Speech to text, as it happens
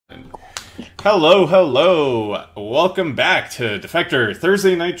Hello, hello. Welcome back to Defector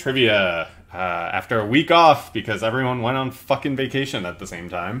Thursday Night Trivia. After a week off because everyone went on fucking vacation at the same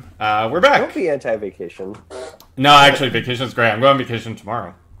time. We're back. Don't be anti-vacation. No, actually, vacation's great. I'm going on vacation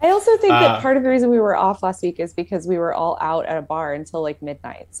tomorrow. I also think that part of the reason we were off last week is because we were all out at a bar until like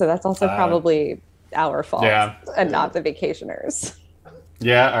midnight. So that's also probably our fault and not the vacationers.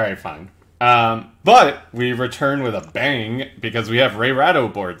 Yeah, all right, fine. But we return with a bang because we have Ray Ratto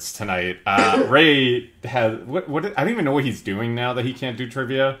boards tonight. Ray has I don't even know what he's doing now that he can't do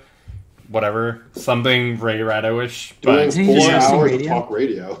trivia. Whatever, something Ray Ratto-ish. Doing 4 hours of talk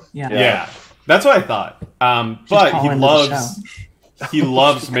radio. Yeah, that's what I thought. But he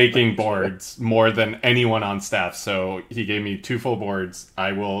loves making boards more than anyone on staff. So he gave me 2 full boards.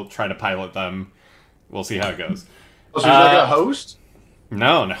 I will try to pilot them. We'll see how it goes. Oh, so he's not gonna host?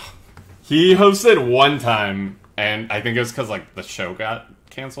 No. He hosted one time, and I think it was because like the show got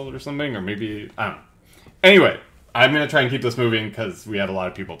canceled or something, or maybe I don't know. Anyway, I'm gonna try and keep this moving because we had a lot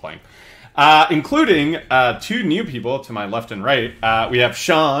of people playing, including 2 new people to my left and right. We have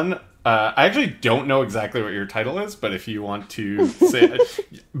Sean. I actually don't know exactly what your title is, but if you want to say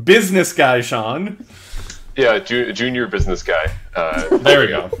it, business guy Sean. Yeah, junior business guy. There we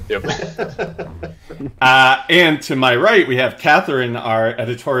go. Yep. And to my right, we have Catherine, our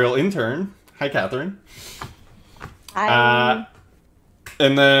editorial intern. Hi, Catherine. Hi.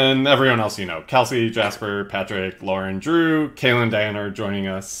 And then everyone else you know. Kelsey, Jasper, Patrick, Lauren, Drew, Kaylin, Diana are joining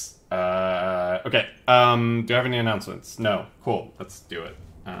us. Okay. Do you have any announcements? No. Cool. Let's do it.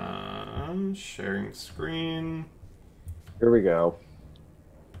 Sharing screen. Here we go.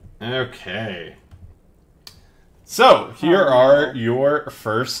 Okay. So, here are your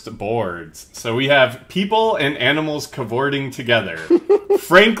first boards. So we have people and animals cavorting together.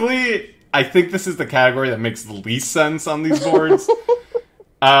 Frankly, I think this is the category that makes the least sense on these boards.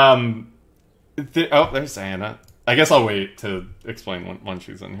 There's Diana. I guess I'll wait to explain when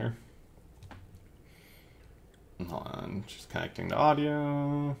she's in here. Hold on, just connecting to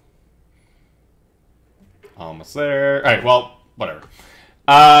audio. Almost there. Alright, well, whatever.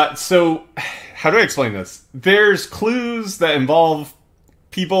 So, how do I explain this? There's clues that involve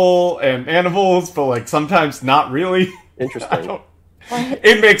people and animals, but like sometimes not really. Interesting.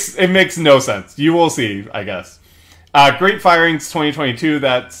 It makes no sense. You will see, I guess. Great Firings 2022,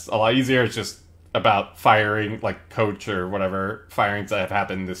 that's a lot easier. It's just about firing, like coach or whatever, firings that have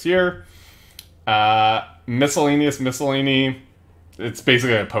happened this year. Miscellany. It's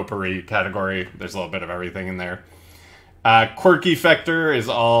basically a potpourri category. There's a little bit of everything in there. Quirky Fector is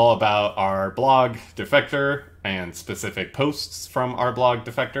all about our blog, Defector, and specific posts from our blog,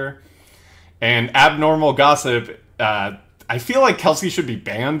 Defector. And Abnormal Gossip, I feel like Kelsey should be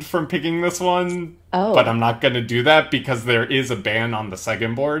banned from picking this one, but I'm not going to do that because there is a ban on the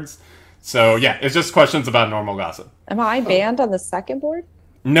second boards. So, yeah, it's just questions about normal gossip. Am I banned on the second board?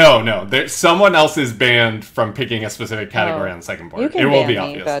 No. Someone else is banned from picking a specific category on the second board. You can ban me,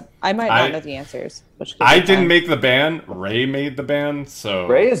 obvious. But I might not know the answers. I didn't make the ban. Ray made the ban, so...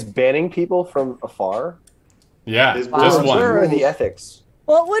 Ray is banning people from afar? Yeah, just one. Where are the ethics?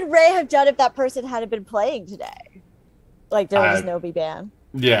 What would Ray have done if that person hadn't been playing today? Like, there was no be ban.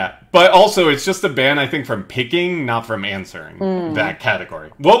 Yeah, but also it's just a ban, I think, from picking, not from answering that category.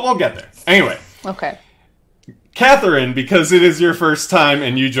 Well, we'll get there. Anyway. Okay. Catherine, because it is your first time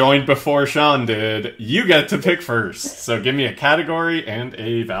and you joined before Sean did, you get to pick first. So give me a category and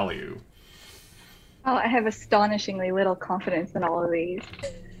a value. Oh, I have astonishingly little confidence in all of these.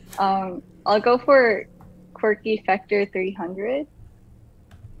 I'll go for Quirky Fector 300.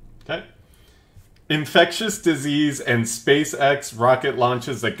 Okay. Infectious disease and SpaceX rocket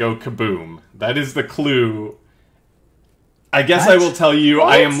launches that go kaboom. That is the clue. I guess I will tell you,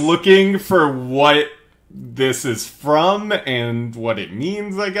 I am looking for what this is from and what it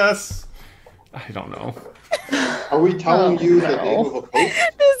means, I guess. I don't know. Are we telling you the name of a post?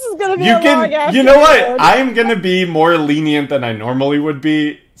 This is going to be a long ass You know what? I'm going to be more lenient than I normally would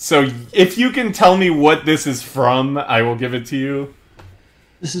be. So if you can tell me what this is from, I will give it to you.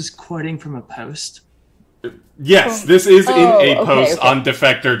 This is quoting from a post? Yes, this is in a post on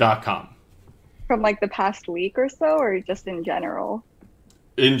defector.com. From like the past week or so, or just in general?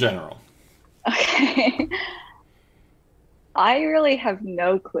 In general. Okay. I really have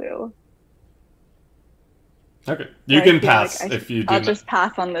no clue. Okay. You can pass if you do. I'll just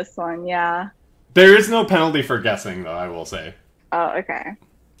pass on this one, yeah. There is no penalty for guessing, though, I will say. Oh, okay.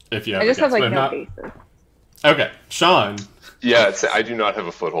 If you have I just have, like, no basis. Okay. Sean. Yeah, I do not have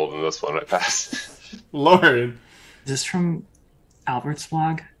a foothold in this one. I pass. Lauren. Is this from Albert's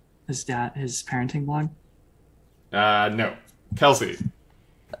blog? His parenting blog? No. Kelsey.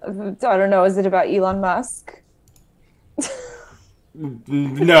 I don't know. Is it about Elon Musk?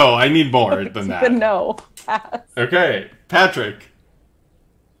 No, I need more than that. No. Pass. Okay, Patrick.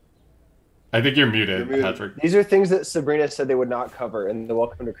 I think you're muted, Patrick. These are things that Sabrina said they would not cover in the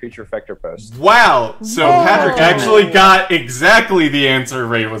Welcome to Creature Effector post. Wow! So Patrick actually got exactly the answer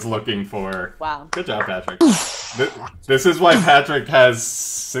Ray was looking for. Wow. Good job, Patrick. This is why Patrick has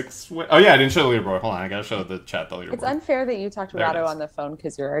 6 wins. Oh yeah, I didn't show the leaderboard. Hold on, I gotta show the chat the leaderboard. It's unfair that you talked to Ratto on the phone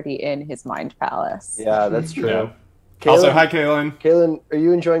because you're already in his mind palace. Yeah, that's true. Yeah. Kaylin, Also, hi, Kaylin. Kaylin, are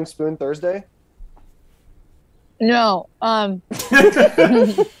you enjoying Spoon Thursday? No. I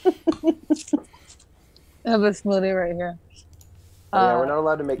have a smoothie right here. Yeah, we're not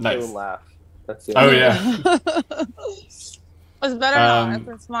allowed to make Nice. Kaylin laugh. That's the Oh yeah. It's better now. I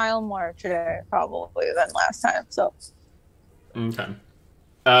can smile more today, probably, than last time. So. Okay.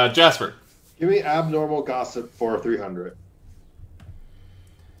 Jasper. Give me abnormal gossip for 300.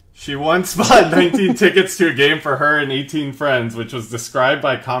 She once bought 19 tickets to a game for her and 18 friends, which was described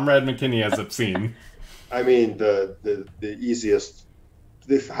by Comrade McKinney as obscene. I mean, the easiest.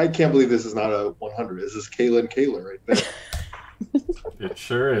 I can't believe this is not a 100. This is Kayla right there. It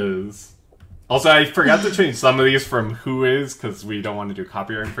sure is. Also, I forgot to change some of these from who is, because we don't want to do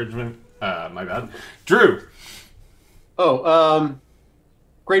copyright infringement. My bad. Drew.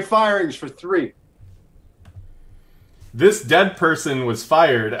 Great firings for 3. This dead person was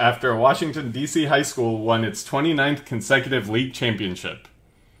fired after a Washington, D.C. high school won its 29th consecutive league championship.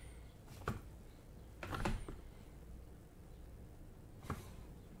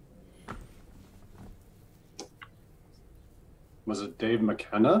 Was it Dave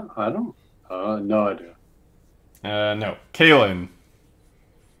McKenna? I don't. No idea. No. Kaylin.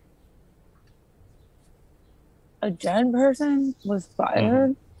 A dead person was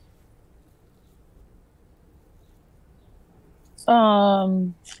fired? I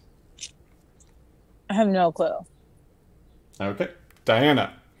have no clue. Okay.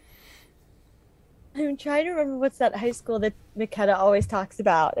 Diana. I'm trying to remember what's that high school that McKenna always talks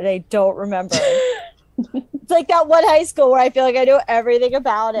about, and I don't remember. It's like that one high school where I feel like I know everything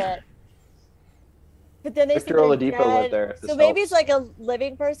about it. But then they Victor said they're Oladipo dead. lived there, if So this maybe helps. it's like a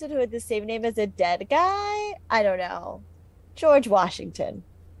living person who had the same name as a dead guy? I don't know. George Washington.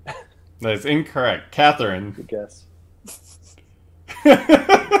 That is incorrect. Catherine. Good guess.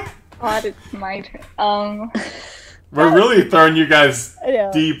 God, it's my turn. We're really throwing you guys I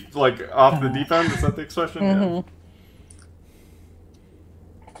know. deep, like, off the deep end? Is that the expression? Yeah.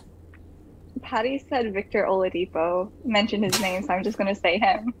 Patty said Victor Oladipo. Mentioned his name, so I'm just going to say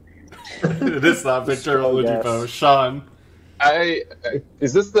him. It is not Victor Strong Oladipo. guess. Sean.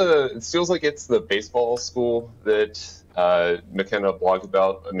 Is this it feels like it's the baseball school that McKenna blogged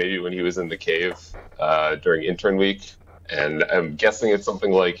about maybe when he was in the cave during intern week. And I'm guessing it's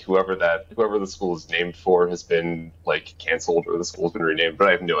something like whoever the school is named for has been like canceled or the school's been renamed, but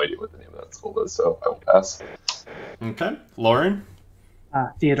I have no idea what the name of that school is, so I will pass. Okay. Lauren.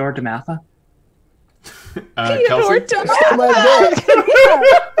 Theodore DeMatha. Kelsey. That's my bit.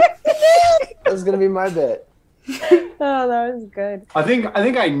 That was gonna be my bit. Oh, that was good. I think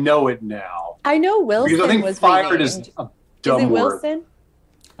I know it now. I know Wilson Because I think was fired renamed. is a Is dumb it word. Wilson?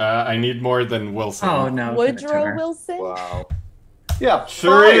 I need more than Wilson. Oh, no. give it to Woodrow her. Wilson? Wow. Yeah,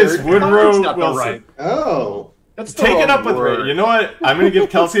 Sure fired. is Woodrow Fired's not the Wilson. right- Oh. That's the Take it wrong up with word. Ray. You know what? I'm going to give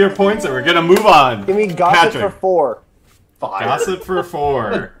Kelsey her points and we're going to move on. Give me gossip Patrick. for 4. Fired. Gossip for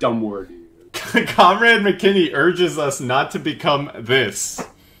 4. Dumb word. Comrade McKinney urges us not to become this.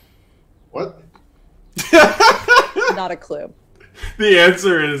 What? Not a clue. The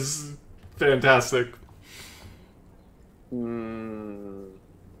answer is fantastic.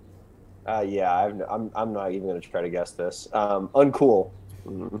 Yeah, I'm not even gonna try to guess this. Uncool.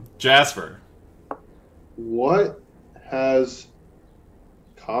 Jasper. What has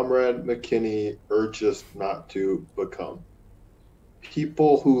Comrade McKinney urged us not to become?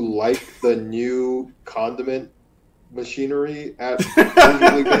 People who like the new condiment machinery at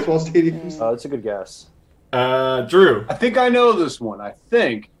Major League Baseball stadiums? Oh, that's a good guess. Drew. I think I know this one. I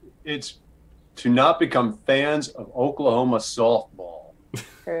think it's to not become fans of Oklahoma softball.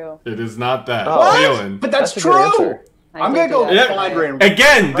 True. It is not that. Oh. Waylon. But that's a good true. answer. I'm gonna go Yeah. find Ray.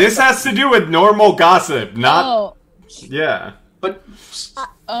 Again, this has to do with normal gossip, not... Oh, Yeah. But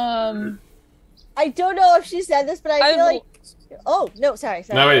I don't know if she said this, but I feel like. Oh no! Sorry.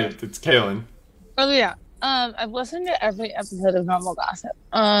 No, wait. It's Kaylin. oh yeah. I've listened to every episode of Normal Gossip.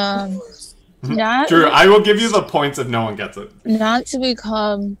 Not Drew, I will give you the points if no one gets it. not to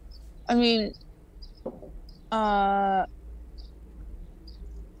become. I mean,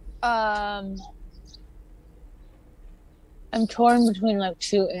 I'm torn between like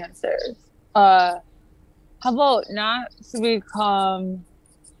two answers. How about not to become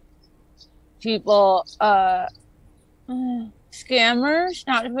people scammers?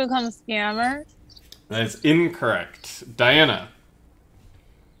 Not to become scammers? That is incorrect. Diana.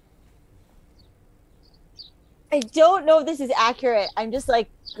 I don't know if this is accurate. I'm just like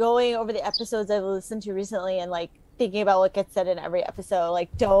going over the episodes I've listened to recently and like thinking about what gets said in every episode.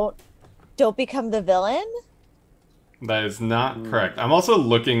 Like, don't become the villain. That is not correct. I'm also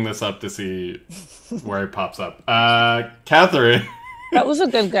looking this up to see where it pops up. Catherine. That was a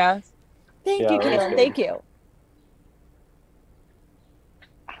good guess. Thank you, Caitlin. Thank you.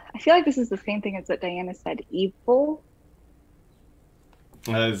 I feel like this is the same thing as what Diana said. Evil.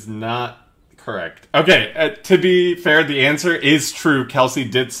 That is not correct. Okay, to be fair, the answer is true. Kelsey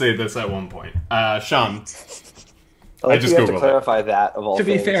did say this at one point. Sean. I just have to clarify that of all To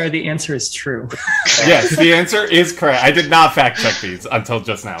be things. fair, the answer is true. Yes, the answer is correct. I did not fact check these until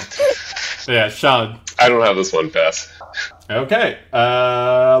just now. Yeah, Sean. I don't have this one, Pass. Okay,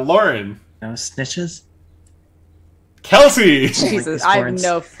 Lauren. No snitches? Kelsey! Jesus, I have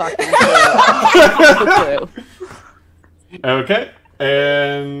no fucking clue. Okay,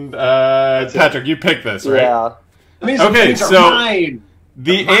 and Patrick, you picked this, right? Yeah. Okay, so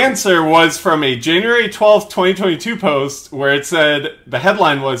the answer was from a January 12th, 2022 post where it said, the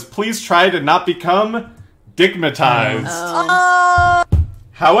headline was, please try to not become digmatized.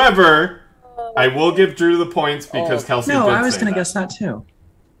 However, I will give Drew the points because Kelsey did No, I was say going to that. guess that too.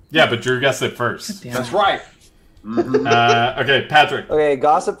 Yeah, but Drew guessed it first. That's right. Okay, Patrick. Okay,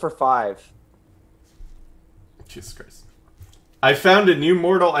 gossip for 5. Jesus Christ. I found a new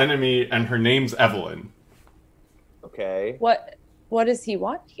mortal enemy and her name's Evelyn. Okay. What does he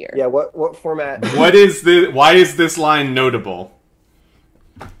want here? Yeah, what format? Why is this line notable?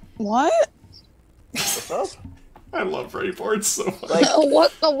 What? I love Ray boards so much. Like,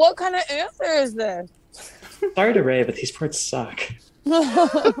 what kind of answer is this? Sorry to Ray, but these boards suck.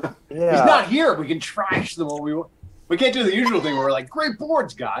 yeah. He's not here. We can trash them all we want. We can't do the usual thing where we're like, great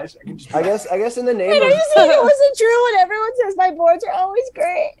boards, guys. I guess in the name Wait, of are you saying it wasn't true when everyone says my boards are always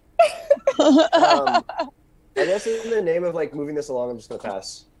great? I guess in the name of like moving this along, I'm just gonna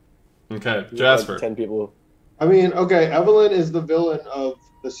pass. Okay, Jasper. 10 people. I mean, okay, Evelyn is the villain of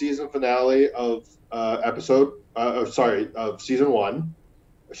the season finale of of season 1.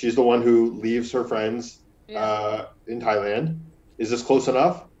 She's the one who leaves her friends in Thailand. Is this close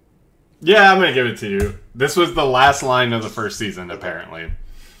enough? Yeah, I'm gonna give it to you. This was the last line of the first season, apparently.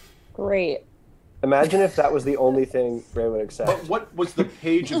 Great. Imagine if that was the only thing Ray would accept. But what was the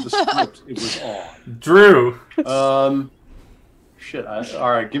page of the script it was on? Drew. Shit. All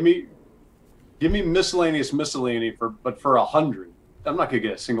right, give me miscellaneous for 100. I'm not gonna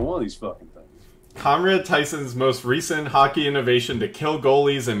get a single one of these fucking things. Comrade Tyson's most recent hockey innovation to kill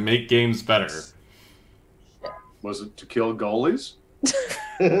goalies and make games better. Was it to kill goalies?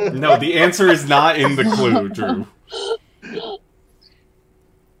 No, the answer is not in the clue, Drew.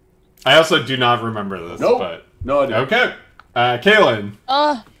 I also do not remember this, Nope. but... No idea. Okay. Kaylin.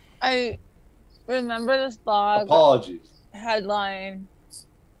 I remember this blog. Apologies. Headline.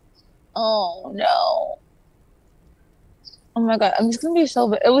 Oh, no. Oh my god, I'm just gonna be so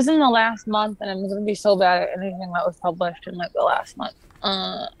bad. It was in the last month, and I'm gonna be so bad at anything that was published in like the last month.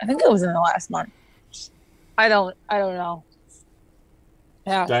 I think it was in the last month. I don't know.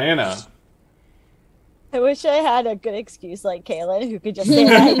 Yeah. Diana. I wish I had a good excuse like Kaylin who could just say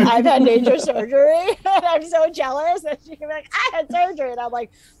I've had major surgery and I'm so jealous that she can be like, I had surgery. And I'm like,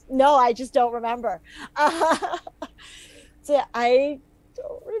 no, I just don't remember. So I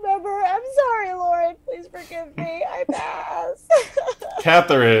don't remember. I'm sorry, Lauren. Please forgive me. I pass.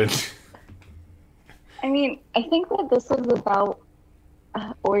 Catherine. I mean, I think that this was about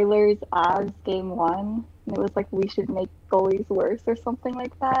Oilers as game 1. And it was like, we should make goalies worse or something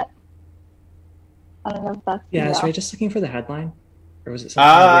like that. I don't know if that's... Yeah, is Ray just looking for the headline? Or was it something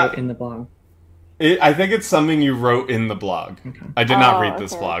I wrote in the blog? I think it's something you wrote in the blog. Okay. I did not read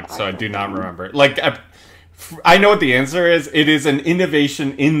this blog, so I do not remember. Like, I know what the answer is. It is an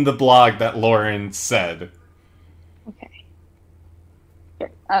innovation in the blog that Lauren said. Okay.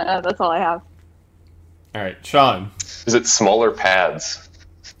 Sure. That's all I have. All right, Sean. Is it smaller pads?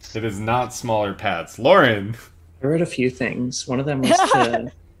 It is not smaller pads. Lauren. I wrote a few things. One of them was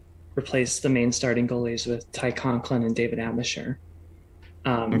to replace the main starting goalies with Ty Conklin and David Abisher.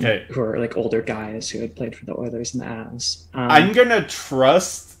 Who are like older guys who had played for the Oilers and the Avs. I'm going to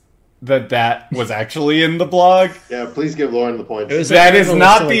trust that was actually in the blog. Yeah, please give Lauren the points. That is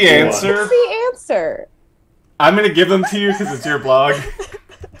not the answer. What's the answer? I'm going to give them to you because it's your blog.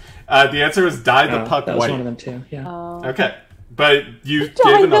 The answer was Dye the Puck that was White. one of them too. Yeah. Okay, but you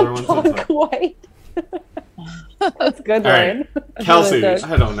Dye gave another the one. Puck White. That's good, All Lauren. right, Kelsey.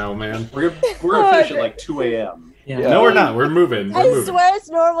 I don't know, man. We're gonna finish at like 2 a.m. Yeah. No, we're not. We're moving. I swear it's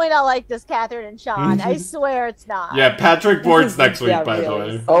normally not like this, Catherine and Sean. I swear it's not. Yeah, Patrick boards next week, by the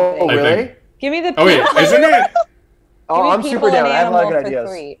way. Oh, I really? think. Give me the. Oh wait, isn't it? Oh, I'm people super down. and I have a lot of good animals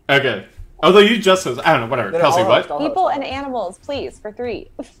for ideas. 3. Okay. Although you just said, I don't know, whatever. No, Kelsey, I'll what? host. People and animals, please, for 3.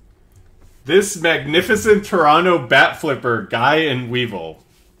 This magnificent Toronto bat flipper, Guy and Weevil.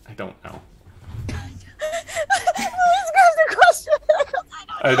 I don't know.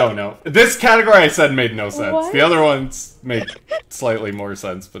 I don't know. This category I said made no sense. What? The other ones make slightly more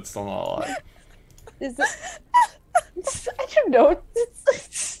sense, but still not a lot. Is it? I don't know.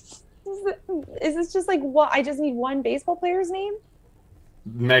 Is this just like what? I just need one baseball player's name?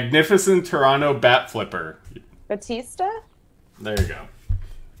 Magnificent Toronto bat flipper. Batista? There you go.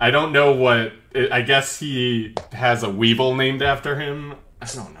 I don't know what. I guess he has a Weevil named after him. I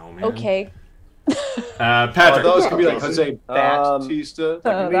don't know, man. Okay. Patrick. Those could be like Jose Batista.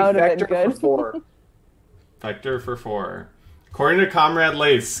 That would have been good. For 4. Vector for 4. According to Comrade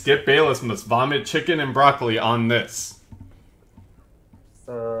Lace, Skip Bayless must vomit chicken and broccoli on this.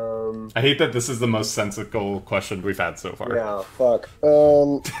 I hate that this is the most sensical question we've had so far. Yeah, fuck. I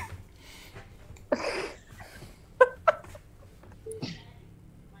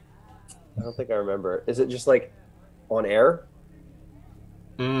don't think I remember. Is it just like on air?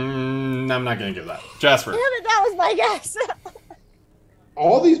 I'm not gonna give that. Jasper. Damn it, that was my guess.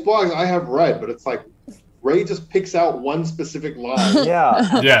 All these blogs I have read, but it's like Ray just picks out one specific line.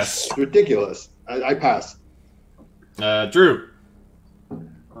 Yeah. Yes. It's ridiculous. I pass. Drew.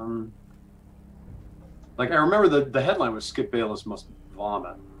 Like I remember the headline was Skip Bayless must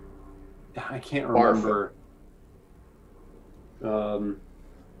vomit. I can't remember.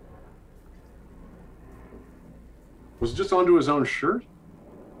 Was it just onto his own shirt?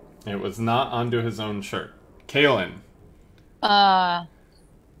 It was not onto his own shirt. Kaylin.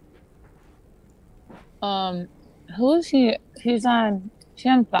 Who is he? He's on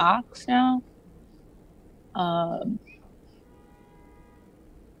Fox now.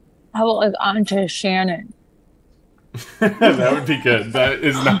 How about like onto Shannon? That would be good. That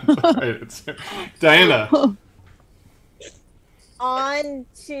is not the right answer. Diana.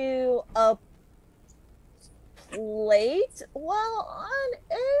 Onto a plate while on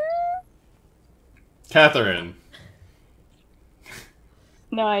air? Catherine.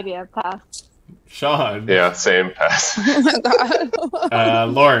 No idea. Pass. Sean. Yeah, same. Pass. Oh my god.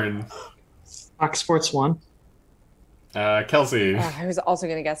 Lauren. Fox Sports 1. Kelsey. I was also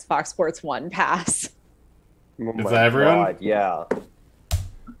going to guess Fox Sports 1 pass. Oh Is that everyone? God, yeah.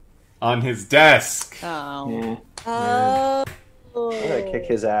 On his desk. Oh. Yeah. Oh. I'm gonna kick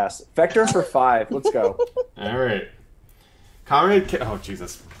his ass. Vector for 5. Let's go. All right. Conrad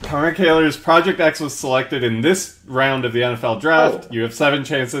Kaler's Project X was selected in this round of the NFL draft. You have 7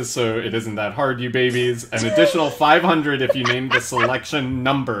 chances, so it isn't that hard, you babies. An additional 500 if you name the selection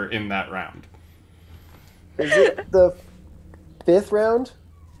number in that round. Is it the 5th round?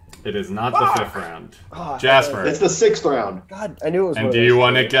 It is not the 5th round. Oh, Jasper. It's the 6th round. God, I knew it was. And do you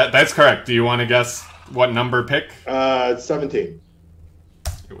want to guess? That's correct. Do you want to guess what number pick? 17.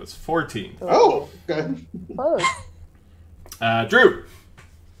 It was 14. Oh, okay. Close. Drew.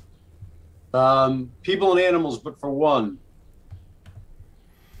 People and animals, but for one.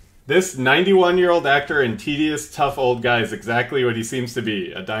 This 91-year-old actor and tedious, tough old guy is exactly what he seems to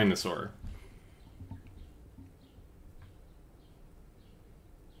be, a dinosaur.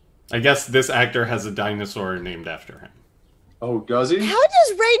 I guess this actor has a dinosaur named after him. Oh, does he? How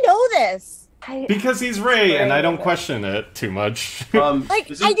does Ray know this? Because he's Ray, and I don't question it too much. I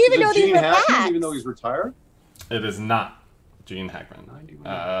didn't even know these Gene were Hackman, facts. even though he's retired? It is not Gene Hackman.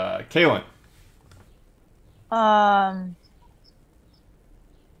 Kaylin. Oh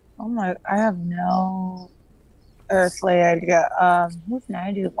my! I have no earthly idea. Who's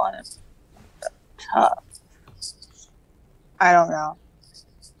 91? Tough. I don't know.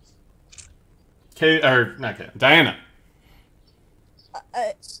 Not Kaylin. Diana.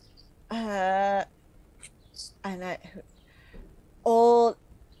 I'm not old.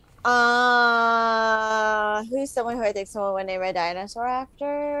 Who's someone who I think someone would name a dinosaur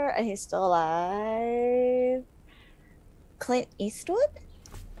after, and he's still alive? Clint Eastwood.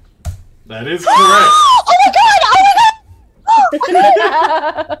 That is correct. Oh my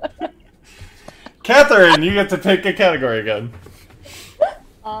god! Catherine, you get to pick a category again.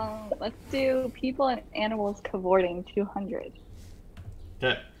 Let's do people and animals cavorting 200.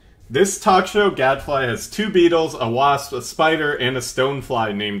 Okay. This talk show gadfly has 2 beetles, a wasp, a spider, and a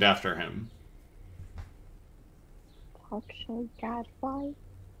stonefly named after him. Talk show gadfly?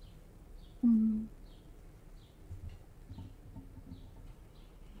 I'm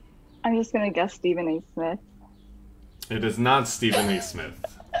just gonna guess Stephen A. Smith. It is not Stephen A. Smith.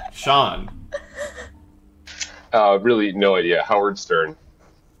 Sean. Really, no idea. Howard Stern.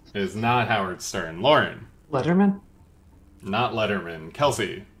 It is not Howard Stern. Lauren. Letterman? Not Letterman.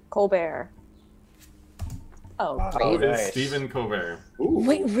 Kelsey. Colbert. Oh, Oh, great. nice. Stephen Colbert.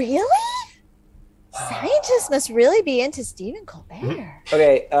 Wait, really? Scientists must really be into Stephen Colbert.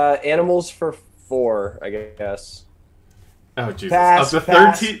 Okay, animals for 4, I guess. Oh, Jesus. Pass, of the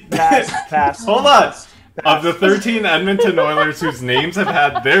pass, 13... pass. Hold on. Of the 13 Edmonton Oilers whose names have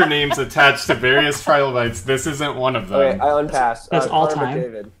had their names attached to various trilobites, this isn't one of them. Okay, I unpass. That's all Connor time?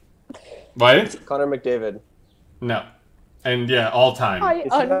 McDavid. What? Connor McDavid. No. And yeah, all time. I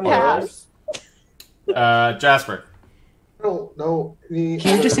unpass. Jasper. No. Can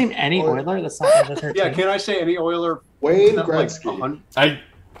you just name any Oiler that's not the 13? Yeah, can I say any Oiler? Wayne Not Gretzky.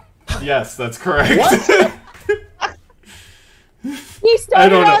 Yes, that's correct. What? He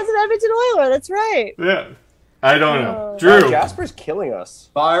started as an Edmonton Oiler. That's right. Yeah. I don't know. Drew. Jasper's killing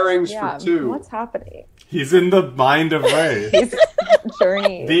us. Firings for 2. What's happening? He's in the mind of Ray. He's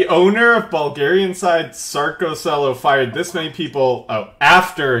journey. The owner of Bulgarian side Sarko Selo fired this many people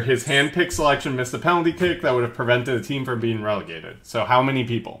after his hand-picked selection missed a penalty kick that would have prevented the team from being relegated. So how many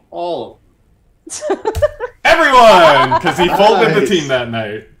people? All of Everyone! Because he folded the team that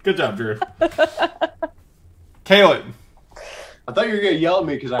night. Good job, Drew. Kaylin. I thought you were going to yell at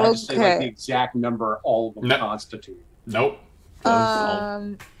me because I had to say like Okay. the exact number all of them constitute. Nope.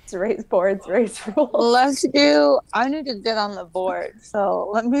 It's race boards, race rules. Let's do. I need to get on the board, so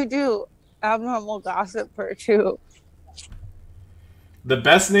let me do abnormal gossip for 2. The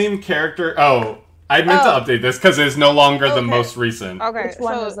best named character... Oh, I meant to update this because it's no longer the most recent. Okay, Which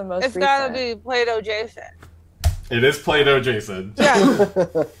one so was the most it's gotta recent? be Plato Jason. It is Plato Jason. Yeah.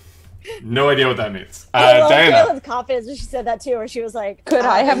 No idea what that means. I love Diana. Caitlin's confidence when she said that too, where she was like, Could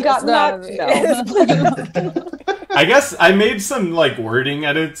I have gotten that? No. I guess I made some like wording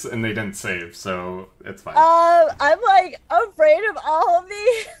edits and they didn't save, so it's fine. I'm like afraid of all of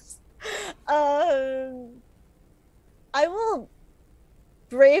these. I will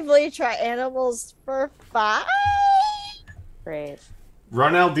bravely try animals for 5. Great.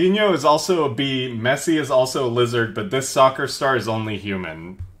 Ronaldinho is also a bee, Messi is also a lizard, but this soccer star is only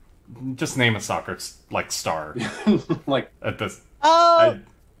human. Just name a soccer star. Like at this.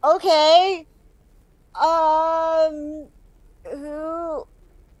 Okay. Who?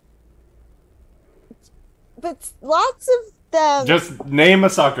 But lots of them. Just name a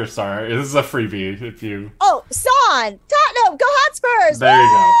soccer star. This is a freebie if you. Oh, Son! Tottenham! Go Hotspurs! There you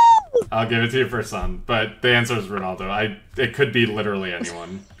go. Woo! I'll give it to you for Son, but the answer is Ronaldo. It could be literally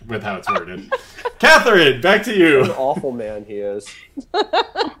anyone with how it's worded. Catherine, back to you. What an awful man he is.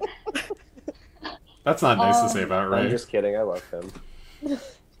 That's not nice to say about Ray. I'm just kidding. I love him.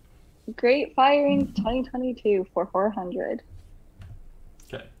 Great Firings 2022 for 400.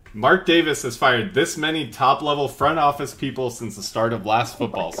 Okay. Mark Davis has fired this many top-level front office people since the start of last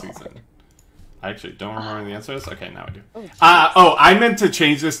football season. I actually don't remember the answer to this. Okay, now I do. I meant to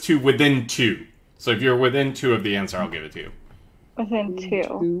change this to within 2. So if you're within 2 of the answer, I'll give it to you. Within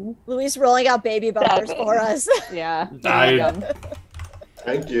 2. Luis rolling out baby bumpers 7. for us. Yeah.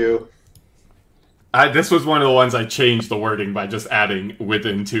 Thank you. This was one of the ones I changed the wording by just adding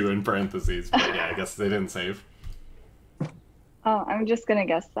within 2 in parentheses. But yeah, I guess they didn't save. Oh, I'm just gonna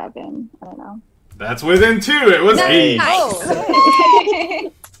guess 7. I don't know. That's within 2. It was 8.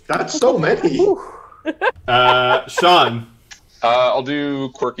 Oh. That's so many. Sean. I'll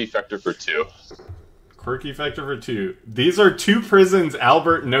do Quirky Factor for 2. Quirky Factor for 2. These are 2 prisons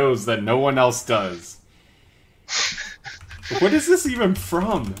Albert knows that no one else does. What is this even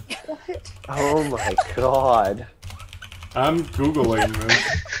from? Oh my god. I'm Googling this.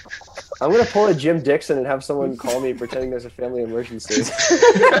 I'm gonna pull a Jim Dixon and have someone call me pretending there's a family emergency.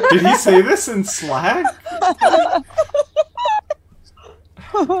 Did he say this in Slack?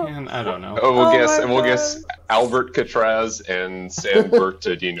 Man, I don't know. We'll guess Albert Catraz and San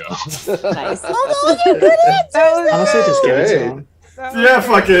Bernardino. Nice. Oh, those are good answers. Honestly, just give it to him. Yeah,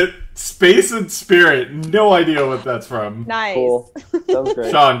 fuck it. Space and Spirit. No idea what that's from. Nice. Cool. Sounds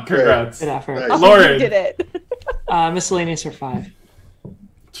great. Sean, congrats. Good effort. Nice. Lauren. You did it. Miscellaneous for 5.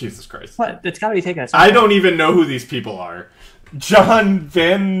 Jesus Christ. What? It's gotta be taken. I don't even know who these people are. John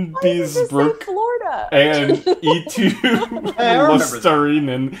Van Beesbrook Florida. and E2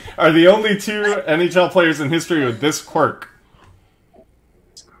 Lustarinen are the only 2 NHL players in history with this quirk.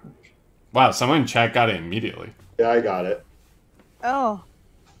 Wow, someone in chat got it immediately. Yeah, I got it. Oh.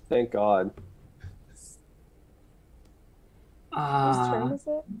 Thank God. Whose turn is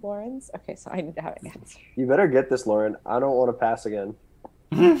it? Lauren's? Okay, so I need to have an answer. You better get this, Lauren. I don't want to pass again.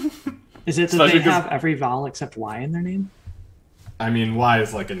 Is it that they have every vowel except Y in their name? I mean, Y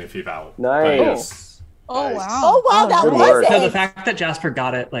is like an iffy vowel. Nice. Oh, wow. Oh, wow, that Good was work. it. So the fact that Jasper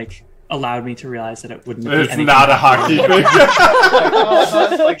got it, like, allowed me to realize that it wouldn't be It's anything not a but hockey Y. thing.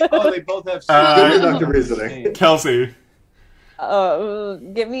 They both have Deductive reasoning. Kelsey.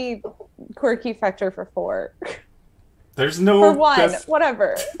 Give me quirky Fector for 4. There's no... For 1, that's-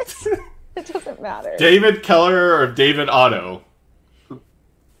 whatever. It doesn't matter. David Keller or David Otto?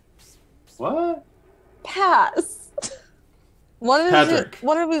 What? Pass. What is Patrick. it?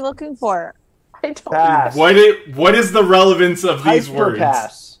 What are we looking for? I don't Pass. What is the relevance of these words?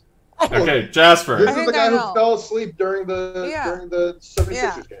 Pass. Okay, Jasper. This I is the think guy I who know. fell asleep during the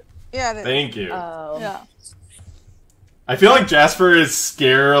 76ers game. Yeah, it is. Thank you. Yeah. I feel like Jasper is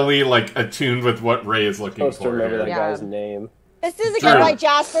scarily like attuned with what Ray is looking Supposed to for. remember that here. guy's name. This is Drew. again why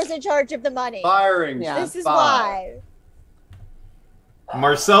Jasper's in charge of the money. Firing. Yeah. This is why.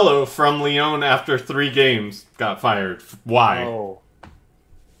 Marcelo from Lyon after 3 games got fired. Why? Oh.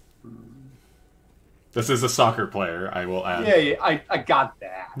 This is a soccer player, I will add. Yeah, I got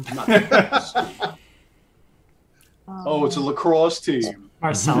that. Not that. Oh, it's a lacrosse team.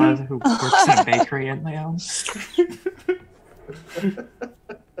 Marcella, who works in a bakery in Lyon.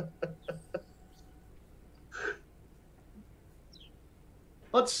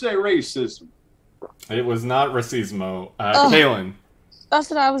 Let's say racism. It was not racismo. Kaylin. That's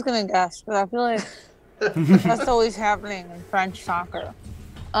what I was gonna guess, but I feel like that's always happening in French soccer.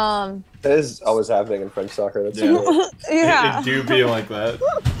 It is always happening in French soccer. That's Yeah. cool. Yeah. It do be like that.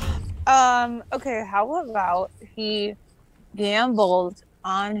 Okay, how about he gambled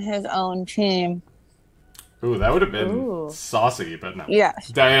on his own team? Ooh, that would have been Ooh. saucy, but no. Yes.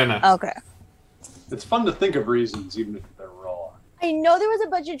 Diana. Okay. It's fun to think of reasons, even if they're wrong. I know there was a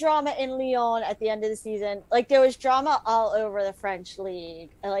bunch of drama in Lyon at the end of the season. Like, there was drama all over the French league.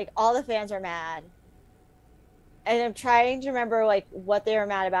 And, like, all the fans were mad. And I'm trying to remember, like, what they were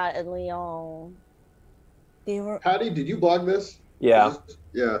mad about in Lyon. They were... Patty, did you blog this? Yeah.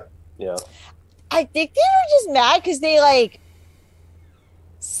 Yeah. Yeah. I think they were just mad because they, like,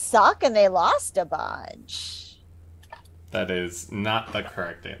 suck and they lost a bunch. That is not the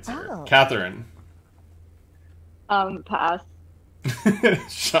correct answer. Oh. Catherine. Pass.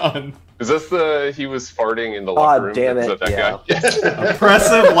 Sean. Is this he was farting in the locker room? Damn Is it, that yeah. guy?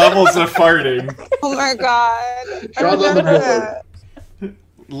 Oppressive levels of farting. Oh my god. Sean's on the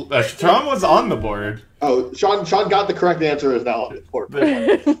board. Sean was on the board. Oh, Sean got the correct answer. Is now on the board.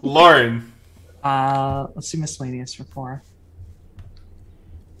 Lauren. Let's do miscellaneous for 4.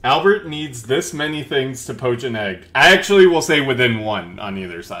 Albert needs this many things to poach an egg. I actually will say within 1 on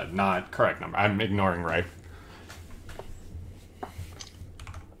either side, not correct number. I'm ignoring Ray.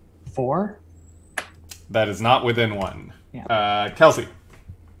 4? That is not within 1. Yeah. Kelsey.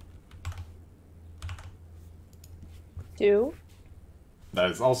 2. That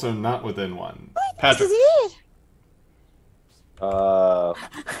is also not within 1. This Patrick. is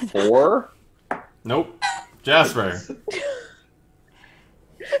it. 4? Nope. Jasper.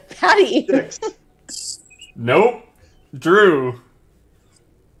 Patty. 6. Nope. Drew.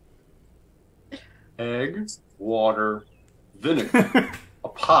 Egg, water, vinegar, a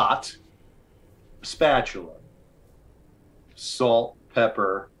pot, a spatula, salt,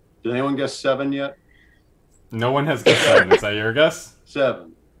 pepper. Did anyone guess 7 yet? No one has guessed 7. Is that your guess?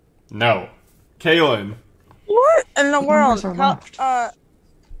 7. No. Kaylin. What in the world? numbers are left?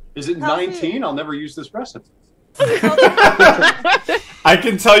 Is it 19? I'll never use this recipe. I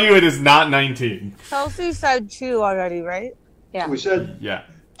can tell you it is not 19. Chelsea said 2 already, right? Yeah. We said Yeah.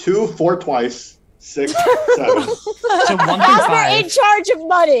 2, 4 twice, 6, 7. So 1 through Jasper in 5. charge of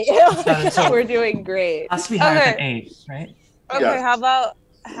money. So We're doing great. has to be higher than Okay. 8, right? Okay, Yeah. how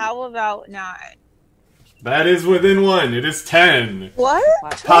about 9? That is within 1. It is 10. What?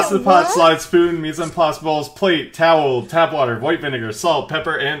 Pasta Wait, pot, what? slide spoon, mise en place bowls, plate, towel, tap water, white vinegar, salt,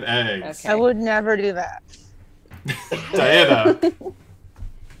 pepper, and eggs. I would never do that. Diana.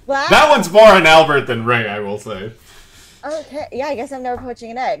 Wow. That one's more on Albert than Ray, I will say. Okay, yeah, I guess I'm never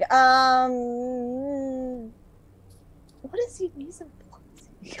poaching an egg. What is he using?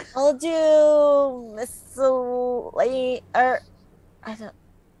 I'll do miscellany, or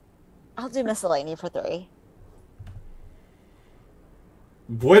I'll do miscellany for 3.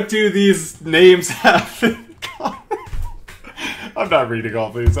 What do these names have in common? I'm not reading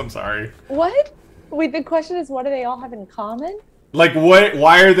all these, I'm sorry. What? Wait, the question is, what do they all have in common? Like, what?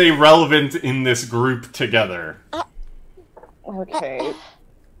 Why are they relevant in this group together? Okay.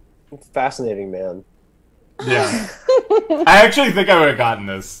 Fascinating, man. Yeah. I actually think I would have gotten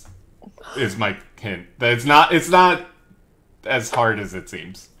this, is my hint. That it's not as hard as it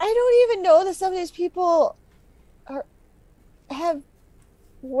seems. I don't even know that some of these people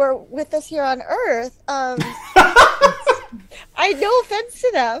were with us here on Earth. I no offense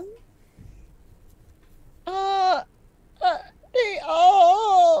to them.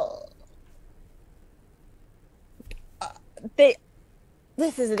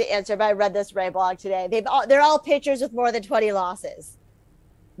 This isn't the answer, but I read this Ray blog today. They're all pitchers with more than 20 losses.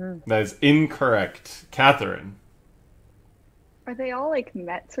 That is incorrect. Catherine. Are they all like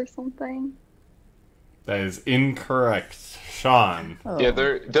Mets or something? That is incorrect. Sean. Oh. Yeah,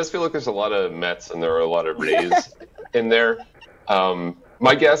 it does feel like there's a lot of Mets and there are a lot of Rays in there.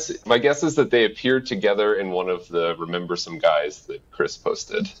 My guess is that they appeared together in one of the Remember Some Guys that Chris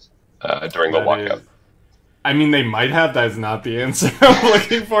posted during the lockup. I mean, they might have. That is not the answer I'm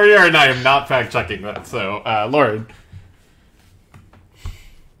looking for here, and I am not fact-checking that. So, Lauren.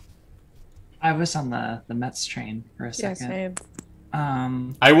 I was on the Mets train for a second.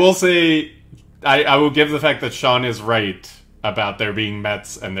 Same. I will say, I will give the fact that Sean is right about there being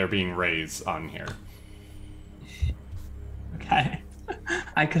Mets and there being Rays on here. Okay.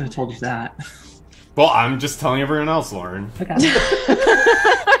 I could have told you that. Well, I'm just telling everyone else, Lauren. Okay.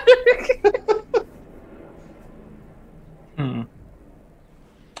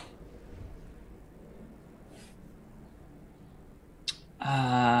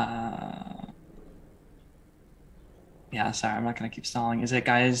 Yeah, sorry, I'm not going to keep stalling. Is it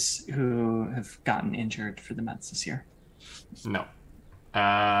guys who have gotten injured for the Mets this year? No.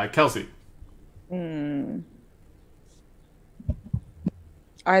 Kelsey.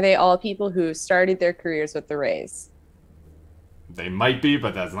 Are they all people who started their careers with the Rays? They might be,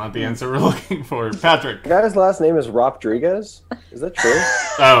 but that's not the answer we're looking for. Patrick. The guy's last name is Rodriguez. Is that true?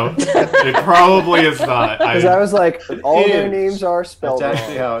 Oh, it probably is not. Because I was like, all their names are spelled That's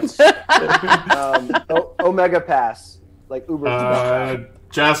actually how it's. Omega Pass, like Uber.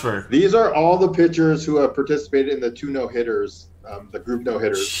 Jasper. These are all the pitchers who have participated in the 2 no-hitters, the group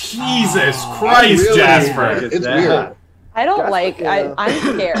no-hitters. Jesus Christ, really, Jasper! It's weird. I don't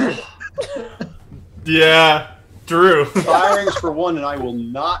I'm scared. Yeah. Drew. Firings for one, and I will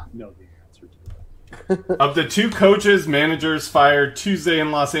not know the answer to that. Of the 2 coaches, managers fired Tuesday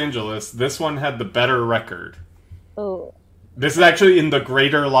in Los Angeles, this one had the better record. Oh. This is actually in the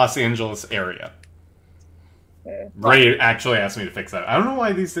greater Los Angeles area. Okay. Ray actually asked me to fix that. I don't know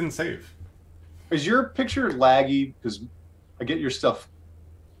why these didn't save. Is your picture laggy? Because I get your stuff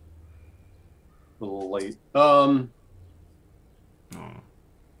a little late.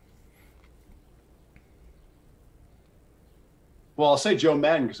 Well, I'll say Joe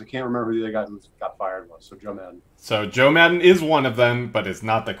Madden because I can't remember who the other guy who got fired was. So Joe Madden. So Joe Madden is one of them, but is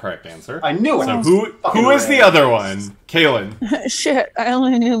not the correct answer. I knew it. So who is the other one? Kaylin. Shit, I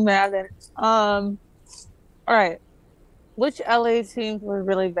only knew Madden. All right. Which LA teams were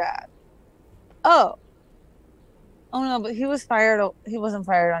really bad? Oh no, but he was fired. He wasn't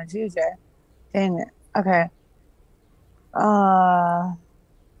fired on Tuesday. Dang it. Okay.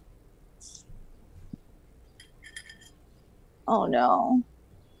 Oh no.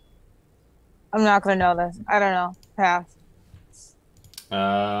 I'm not gonna know this. I don't know. Pass.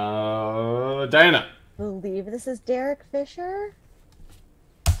 Diana. I believe this is Derek Fisher.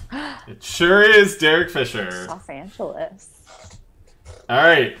 It sure is Derek Fisher. Los Angeles. All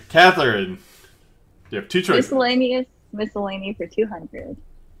right, Catherine. You have 2 choices. Miscellaneous for 200.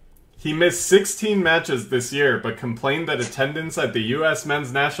 He missed 16 matches this year, but complained that attendance at the U.S.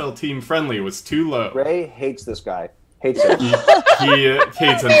 men's national team friendly was too low. Ray hates this guy. Hates him. He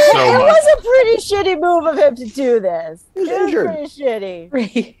hates him so much. It was a pretty shitty move of him to do this. He's injured. Pretty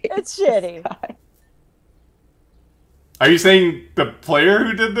shitty. It's shitty. Are you saying the player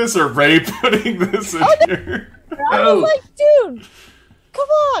who did this, or Ray putting this in here? I was like, dude, come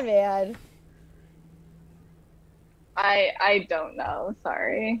on, man. I don't know.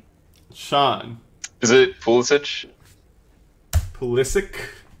 Sorry. Sean. Is it Pulisic? Pulisic?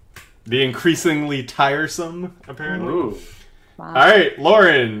 The increasingly tiresome, apparently. Ooh. Wow. All right,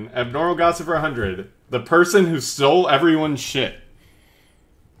 Lauren. Abnormal Gossip for 100. The person who stole everyone's shit.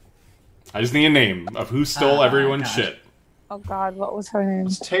 I just need a name of who stole everyone's shit. Oh God, what was her name?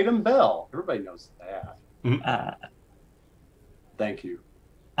 It's Tatum Bell. Everybody knows that. Thank you.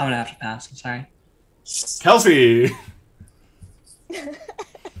 I'm gonna have to pass. I'm sorry. Kelsey.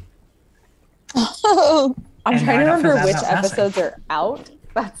 I'm trying to remember which episodes are out.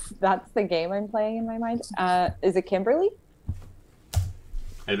 That's the game I'm playing in my mind. Is it Kimberly?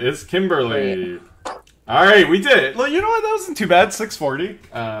 It is Kimberly. All right, we did it. Well, you know what? That wasn't too bad. 640.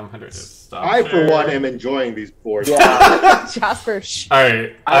 100 stop. I, for one, am enjoying these boards. Yeah. Jasper. All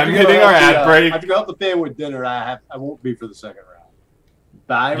right, I'm hitting our ad break. I have to go out the fan with dinner. I won't be for the second round.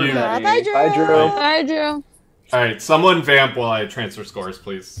 Bye, everybody. Bye, Drew. Bye, Drew. Bye, Drew. All right, someone vamp while I transfer scores,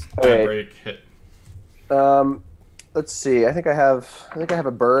 please. Okay. Ad break hit. Let's see. I think I have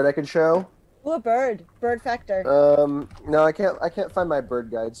a bird I can show. Ooh, a bird. Bird factor. No, I can't find my bird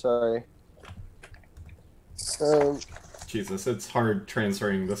guide. Sorry. Jesus, it's hard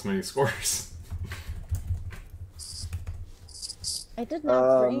transferring this many scores. I did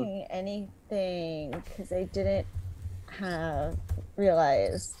not bring anything because I didn't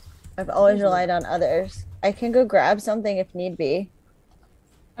realize. I've always relied on others. I can go grab something if need be.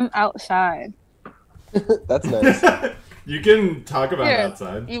 I'm outside. That's nice. You can talk about Here,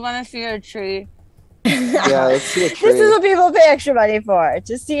 outside. You want to see a tree? Yeah, let's see a tree. This is what people pay extra money for.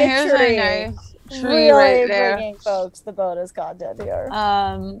 To see a Here's tree. a nice tree Really right there. bringing folks the bonus content here.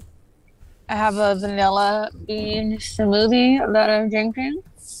 I have a vanilla bean smoothie that I'm drinking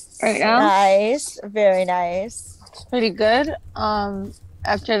right now. Nice. Very nice. It's pretty good.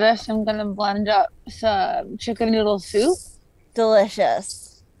 After this, I'm gonna blend up some chicken noodle soup.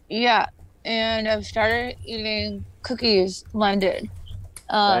 Delicious. Yeah, and I've started eating cookies blended.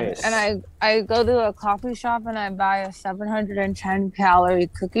 Nice. And I go to a coffee shop and I buy a 710 calorie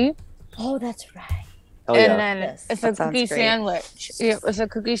cookie. Oh, that's right. Hell And yeah. then Yes, it's that a sounds cookie great. sandwich. Yeah, it's a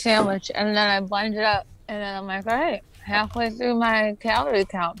cookie sandwich, and then I blend it up, and then I'm like, all right, halfway through my calorie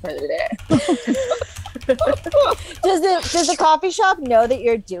count for the day. Does the coffee shop know that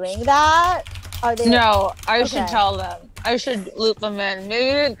you're doing that? Are they? No, I should Okay. tell them. I should loop them in.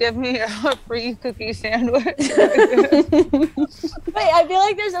 Maybe give me a free cookie sandwich. Wait, I feel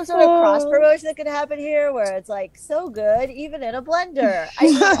like there's some sort of cross promotion that could happen here, where it's like so good, even in a blender. I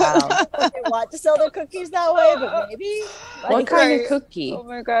don't know if they want to sell their cookies that way, but maybe. What Like, kind of Right. cookie? Oh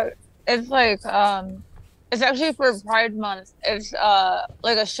my god, it's like it's actually for Pride Month. It's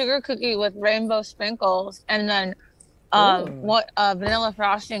like a sugar cookie with rainbow sprinkles, and then vanilla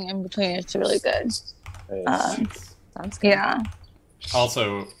frosting in between. It's really good. Sounds good. Yeah.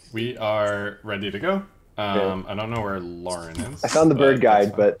 Also, we are ready to go. I don't know where Lauren is. I found the bird but guide,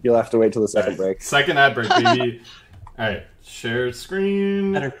 that's fine. but you'll have to wait till the All second right, break. Second ad break, baby. All right, share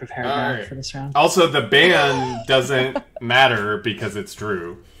screen. Better prepared All now right. for this round. Also, the band doesn't matter because it's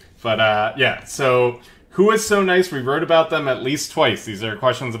Drew. But yeah, so who is so nice? We wrote about them at least twice. These are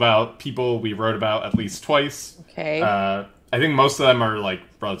questions about people we wrote about at least twice. Okay. I think most of them are like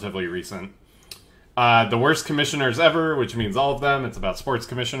relatively recent. The worst commissioners ever, which means all of them. It's about sports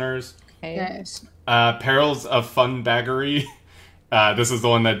commissioners. Okay. Nice. Perils of fun baggery. This is the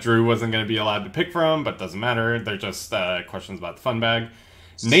one that Drew wasn't going to be allowed to pick from, but doesn't matter. They're just questions about the fun bag.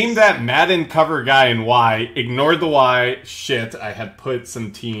 Name that Madden cover guy and why. Ignore the why. Shit, I had put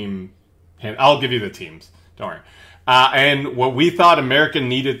some team... I'll give you the teams. Don't worry. And what we thought America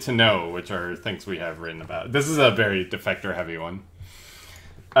needed to know, which are things we have written about. This is a very defector-heavy one.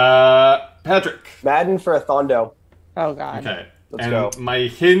 Patrick. Madden for a Thondo. Oh God. Okay. Let's and go. my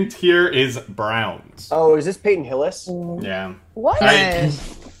hint here is Browns. Oh, is this Peyton Hillis? Yeah. What?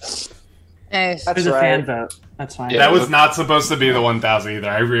 Nice. Nice. That's There's a right. fan vote. That's fine. Yeah. That was not supposed to be the 1,000 either.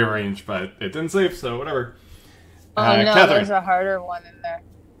 I rearranged, but it didn't save, so whatever. Oh no, Catherine. there's a harder one in there.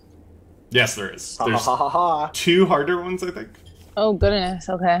 Yes, there is. Ha There's ha ha ha. 2 harder ones, I think. Oh goodness.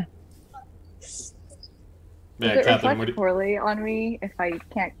 Okay. Yeah, Does it Catherine, reflect what do you... poorly on me if I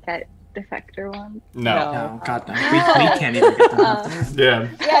can't get Defector one? No. No, God, no. We can't even get them out there. Yeah.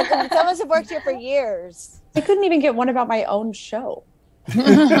 Yeah, because some of us have worked here for years. I couldn't even get one about my own show. Who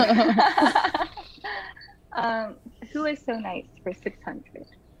is so nice for 600?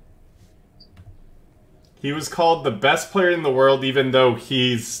 He was called the best player in the world, even though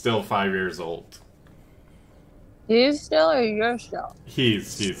he's still 5 years old. He's still or you're still?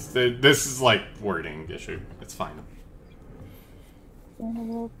 He's. This is like wording issue. It's fine.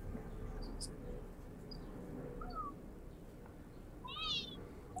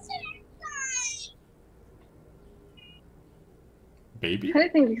 Baby? I'm trying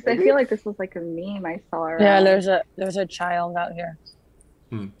to think because I feel like this was like a meme I saw around. Yeah, there's a child out here.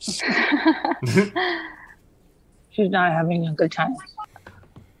 She's not having a good time.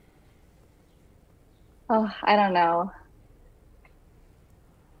 Oh, I don't know.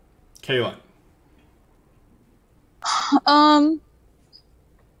 Kaylin. All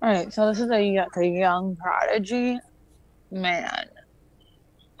right, so this is a young prodigy. Man.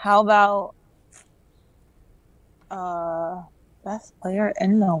 How about best player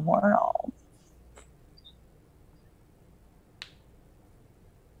in the world?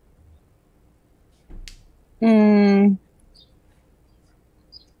 That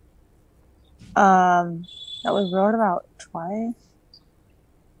was wrote about twice.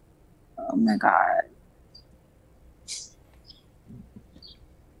 Oh my god.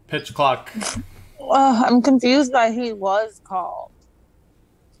 Pitch clock. I'm confused by he was called.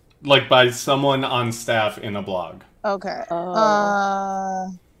 Like by someone on staff in a blog. Okay.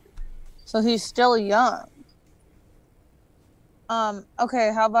 So he's still young.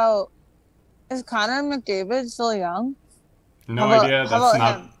 Okay, how about, is Connor McDavid still young? No idea.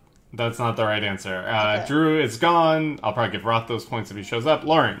 That's not the right answer. Okay. Drew is gone. I'll probably give Roth those points if he shows up.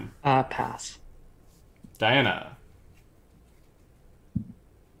 Lauren. Pass. Diana.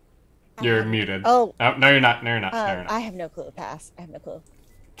 You're muted. Oh. No, you're not. No, you're not. I have no clue. Pass. I have no clue.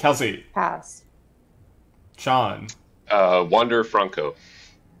 Kelsey. Pass. Sean. Wander Franco.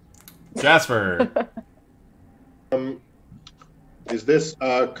 Jasper. Is this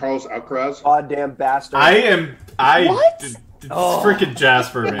Carlos Alcaraz? Goddamn bastard. What? It's freaking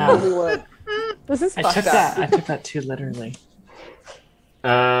Jasper, man. This is I fucked took up. I took that too literally.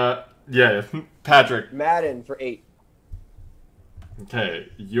 Yeah. Patrick. Madden for 8. Okay.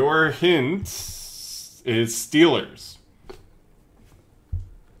 Your hint is Steelers.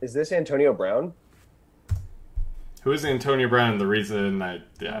 Is this Antonio Brown? Who is Antonio Brown? The reason I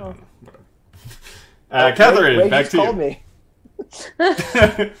don't know. Whatever. Catherine, Ray back to you. called me.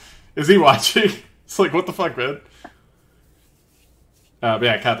 Is he watching? It's like, what the fuck, man? But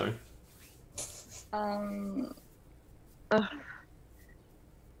yeah, Catherine.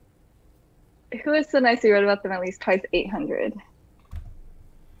 Who is so nice you read about them at least twice 800?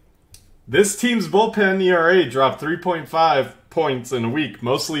 This team's bullpen ERA dropped 3.5 points in a week,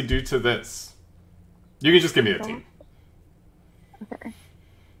 mostly due to this. You can just give me the team. Okay.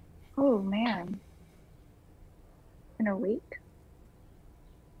 Oh, man. In a week?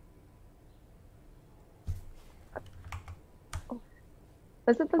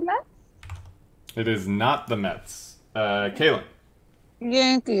 Was it the Mets? It is not the Mets. Kaylin.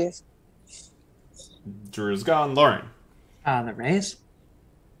 Yankees. Drew's gone. Lauren. The Rays.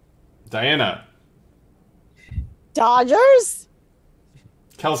 Diana. Dodgers?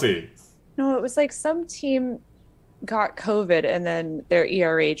 Kelsey. No, it was like some team got COVID and then their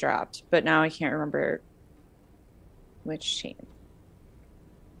ERA dropped, but now I can't remember which team.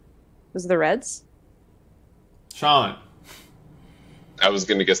 Was it the Reds? Sean. I was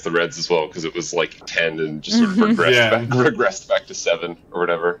going to guess the Reds as well because it was like 10 and just sort of regressed back to 7 or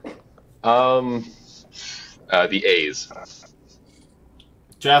whatever. The A's.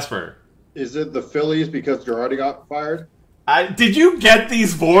 Jasper. Is it the Phillies because Girardi got fired? Did you get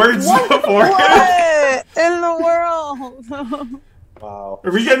these boards before? What in the world? Wow.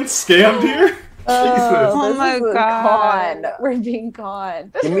 Are we getting scammed here? Oh my god. We're being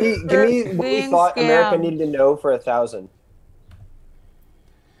conned. Give me what we thought America needed to know for 1,000.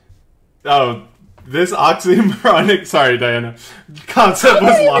 Oh, this oxymoronic, sorry Diana, concept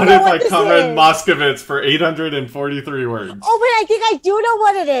was lauded by Conrad Moskovitz for 843 words. Oh, but I think I do know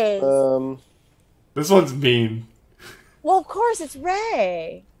what it is. This one's mean. Well, of course, it's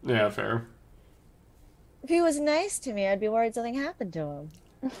Ray. Yeah, fair. If he was nice to me, I'd be worried something happened to him.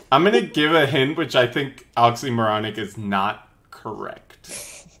 I'm going to give a hint, which I think oxymoronic is not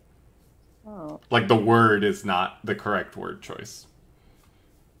correct. Oh. Like, the word is not the correct word choice.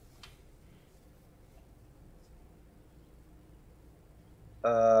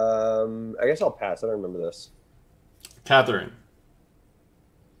 I guess I'll pass. I don't remember this. Catherine.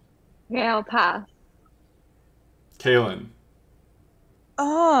 Yeah, I'll pass. Kaylin.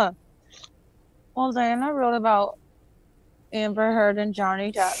 Well, Diana wrote about Amber Heard and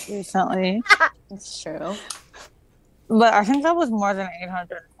Johnny Depp recently. That's true. But I think that was more than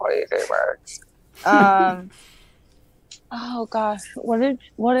 843 words. Oh gosh, what have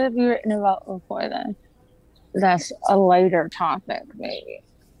you written about before then? That's a lighter topic, maybe.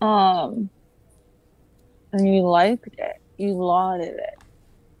 And you liked it. You lauded it.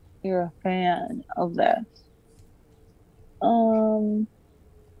 You're a fan of this.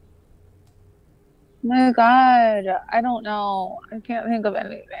 My God, I don't know. I can't think of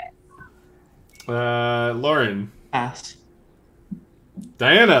anything. Lauren. Pass.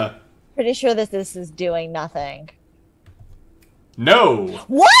 Diana. Pretty sure that this is doing nothing. No.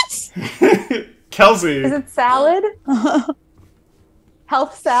 What? Kelsey. Is it salad?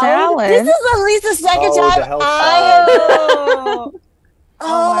 Health salad? This is at least the second time the health I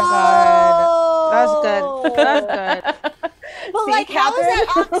Oh my God. That's good. That's good. But See, like, how is that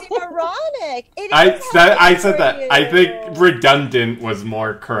Catherine? oxymoronic? I said that. I think redundant was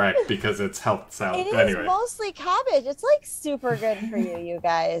more correct because it's health sound. It is Anyway. mostly cabbage. It's like super good for you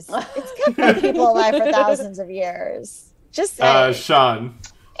guys. It's kept people alive for thousands of years. Just saying. Sean.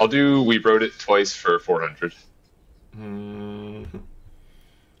 I'll do We Wrote It Twice for 400.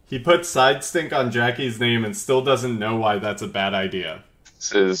 He put side stink on Jackie's name and still doesn't know why that's a bad idea.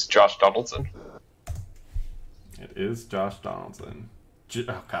 This is Josh Donaldson. It is Josh Donaldson.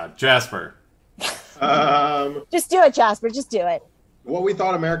 Oh God, Jasper. Just do it, Jasper. Just do it. What we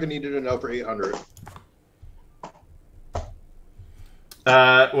thought America needed to know for 800.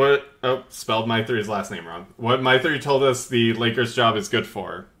 What? Oh, spelled My3's last name wrong. What My3 told us the Lakers job is good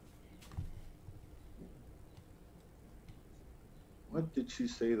for. What did she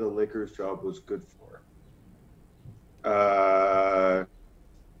say the Lakers job was good for?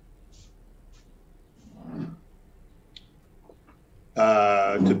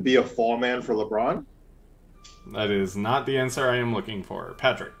 To be a fall man for LeBron? That is not the answer I am looking for.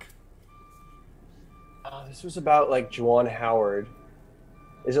 Patrick. This was about like Juwan Howard.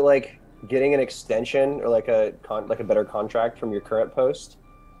 Is it like getting an extension or like a better contract from your current post?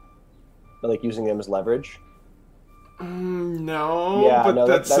 Or like using them as leverage? No, Yeah, but no,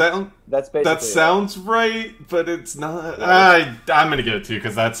 that's basically that sounds right, but it's not. I'm gonna give it to you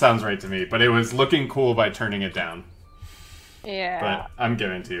because that sounds right to me. But it was looking cool by turning it down. Yeah. But I'm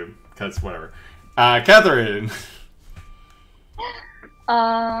giving it to you because whatever. Catherine.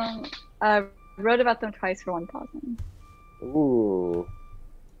 I wrote about them twice for 1,000. Ooh.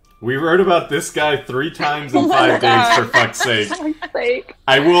 We wrote about this guy 3 times in 5 days, for fuck's sake. For fuck's sake.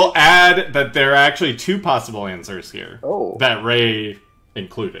 I will add that there are actually 2 possible answers here that Ray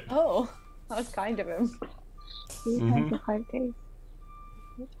included. Oh, that was kind of him. 3 times in 5 days.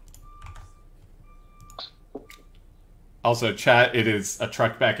 Also, chat, it is a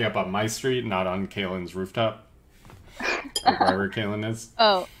truck backing up on my street, not on Kaylin's rooftop. Wherever Kaylin is.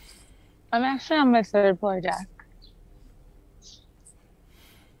 Oh, I'm actually on my 3rd floor, Jack.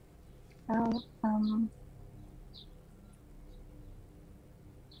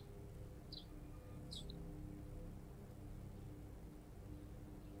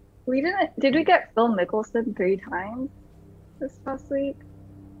 Did we get Phil Mickelson 3 times this past week?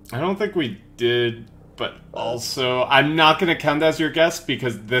 I don't think we did, but also, I'm not going to count that as your guess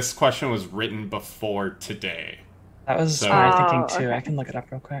because this question was written before today. That was my thinking too. Okay. I can look it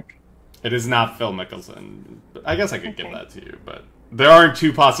up real quick. It is not Phil Mickelson. I guess I could give that to you, but there aren't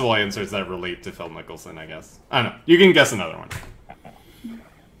 2 possible answers that relate to Phil Mickelson, I guess. I don't know. You can guess another one.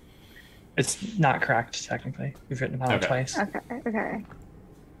 It's not correct, technically. We've written about it twice. Okay.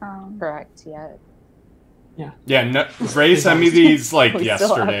 Correct yet. Yeah. Yeah, no, Ray sent me these like We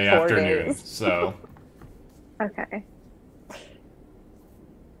yesterday still have 4 afternoon, days. so... Okay.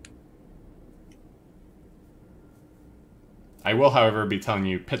 I will, however, be telling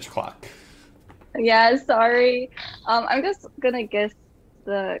you pitch clock. Yeah, sorry. I'm just gonna guess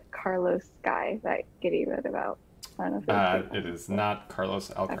the Carlos guy that Giddy wrote about. I don't know if It is not Carlos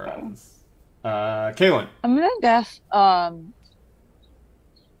Alcaraz. Kaylin. I'm gonna guess. I'm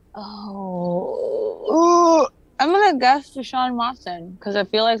gonna guess Deshaun Watson because I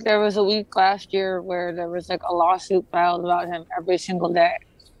feel like there was a week last year where there was like a lawsuit filed about him every single day.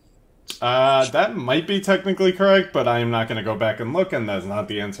 That might be technically correct, but I am not going to go back and look, and that's not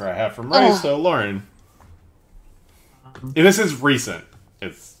the answer I have from Ray. So, Lauren, this is recent.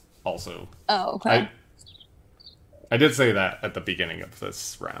 It's also. Oh, okay. I did say that at the beginning of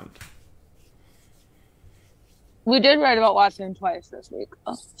this round. We did write about Watson twice this week,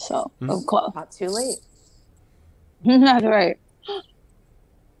 so close. Not too late. That's right.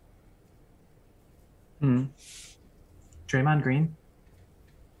 Draymond Green.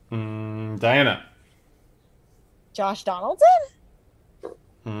 Diana. Josh Donaldson?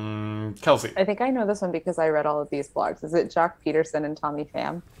 Kelsey. I think I know this one because I read all of these blogs. Is it Jock Peterson and Tommy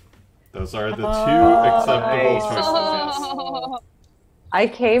Pham? Those are the 2 acceptable choices. Yes.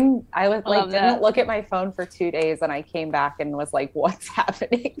 I was like, didn't that. look at my phone for 2 days, and I came back and was like, "What's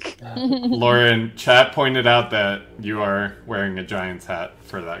happening?" Lauren, chat pointed out that you are wearing a Giants hat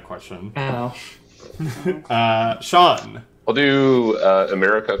for that question. Oh. Sean. I'll do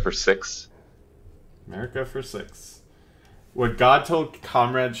America for 6. America for 6. What God told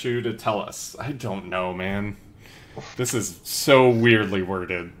Comrade Shu to tell us? I don't know, man. This is so weirdly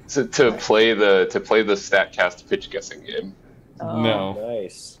worded. So to play the Statcast pitch guessing game. Oh, No.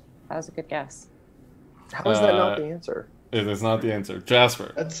 Nice. that was a good guess. How is that not the answer? It is not the answer.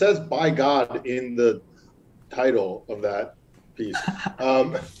 Jasper. That says "by God" in the title of that piece.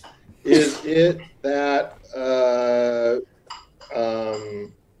 Is it that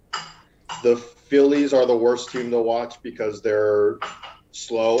The Phillies are the worst team to watch because they're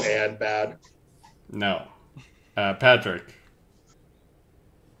slow and bad. No. Patrick.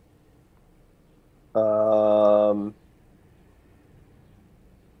 Wait,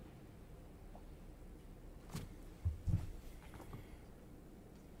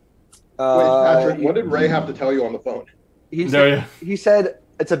 Patrick, what did Ray have to tell you on the phone? He said,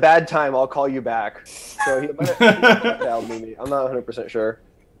 it's a bad time, I'll call you back. So he might have dialed me. I'm not 100% sure.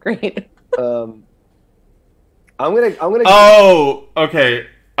 Great. I'm gonna. Oh, okay.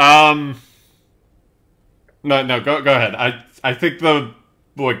 No, go ahead. I think the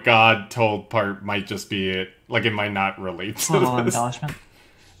what God told part might just be it. Like it might not relate to little this. embellishment.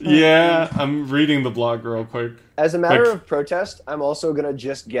 Yeah, I'm reading the blog real quick. As a matter of protest, I'm also gonna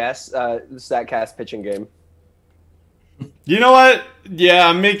just guess the StatCast pitching game. You know what? Yeah,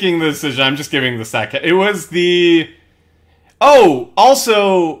 I'm making the decision. I'm just giving the StatCast. It was the. Oh,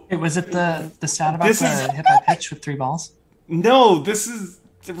 also. Was it the stat about the hit by pitch with 3 balls? No, this is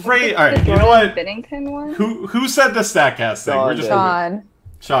right. All right, you know what? Bennington one? Who said the StatCast thing? We're just Sean.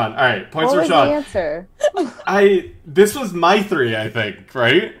 Sean. All right, points What for was Sean. the answer? This was my 3, I think,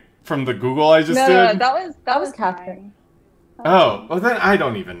 right? From the Google I just did. No, that was Catherine. Oh, well then I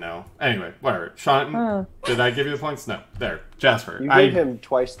don't even know. Anyway, whatever. Sean, did I give you the points? No. There, Jasper. You gave him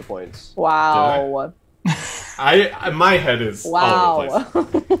twice the points. Wow. My head is all over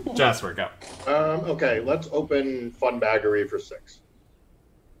the place. Jasper, go. Okay, let's open Fun Baggery for 6.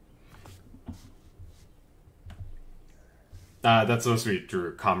 That's so sweet,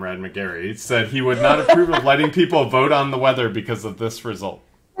 Drew. Comrade McGarry said he would not approve of letting people vote on the weather because of this result.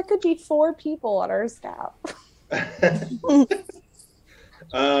 That could be 4 people on our staff.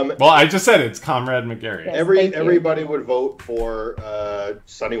 Well, I just said it's Comrade McGarry. Yes, Everybody would vote for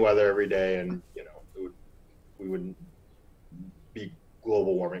sunny weather every day, and we wouldn't be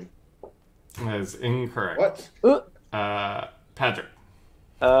global warming. That is incorrect. What? Patrick.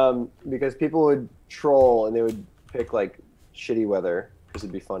 Because people would troll and they would pick like shitty weather because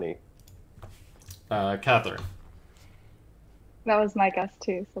it'd be funny. Catherine. That was my guess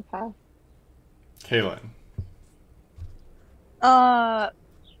too, so pass. Kaylin. I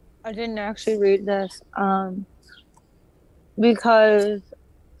didn't actually read this because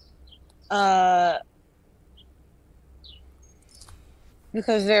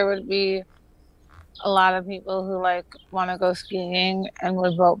there would be a lot of people who want to go skiing and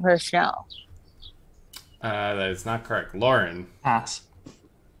would vote for snow. That is not correct. Lauren. Pass.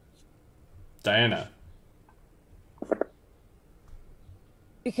 Diana.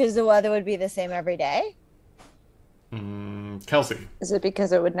 Because the weather would be the same every day? Kelsey. Is it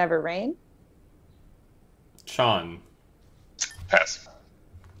because it would never rain? Sean. Pass.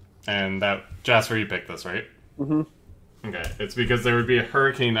 And that Jasper, you picked this, right? Mm-hmm. Okay. It's because there would be a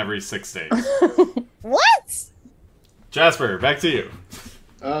hurricane every 6 days. What? Jasper, back to you.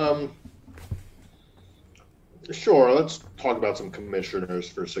 Sure, let's talk about some commissioners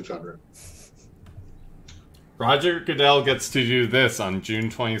for 600. Roger Goodell gets to do this on June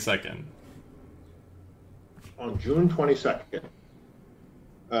 22nd. On June 22nd,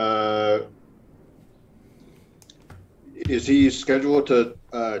 is he scheduled to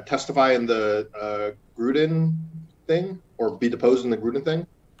testify in the Gruden thing, or be deposed in the Gruden thing?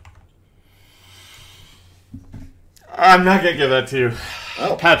 I'm not going to give that to you.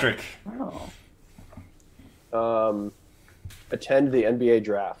 Oh. Patrick. Attend the NBA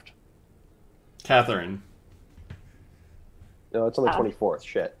draft. Catherine. No, it's on the 24th.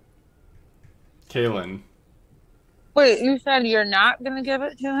 Shit. Kaylin. Wait, you said you're not going to give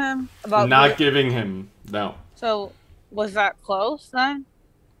it to him? Not giving him. No. So, was that close then?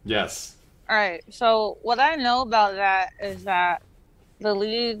 Yes. All right. So, what I know about that is that the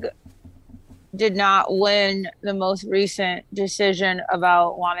league did not win the most recent decision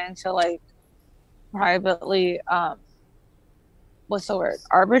about wanting to privately what's the word,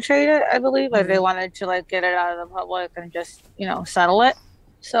 arbitrate it, I believe. They wanted to get it out of the public and just settle it.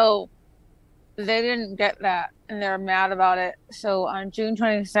 So they didn't get that and they're mad about it. So on June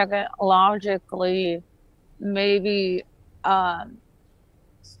 22nd, logically, maybe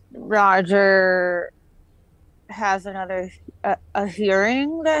Roger has another a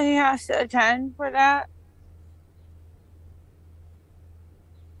hearing that he has to attend for that.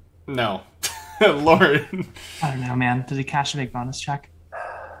 No. Lauren. I don't know, man. Did he cash a big bonus check?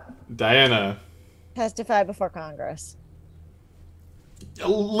 Diana. Testify before Congress. A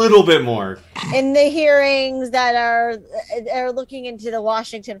little bit more. In the hearings that are looking into the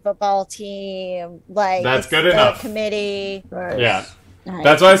Washington football team, that's good enough. Committee. Right. Yeah.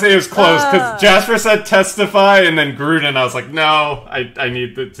 That's why I say it was close, because Jasper said testify, and then Gruden, I was like, no, I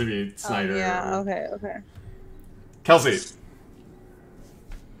need it to be Snyder. Yeah, okay. Kelsey.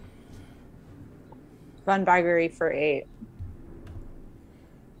 Fun baggery for 8.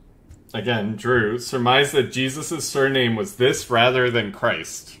 Again, Drew, surmise that Jesus' surname was this rather than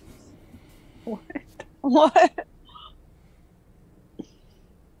Christ. What?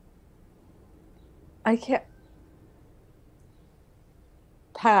 I can't.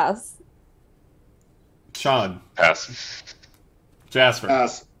 Pass. Sean. Pass. Jasper.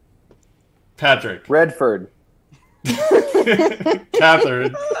 Pass. Patrick. Redford.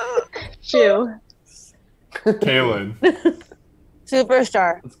 Catherine. Chew. Kaylin.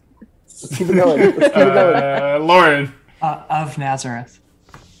 Superstar. Keep it going. Keep it going. Lauren. Of Nazareth.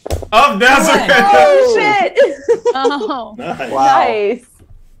 Of Nazareth! Oh, shit! Oh. Nice. Wow. Nice.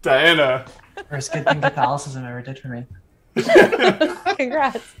 Diana. First good thing Catholicism ever did for me.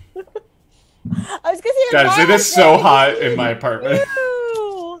 Congrats. I was gonna say, Guys, it is so hot in my apartment.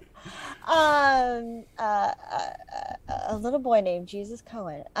 Woo! A little boy named Jesus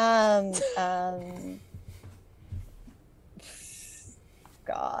Cohen.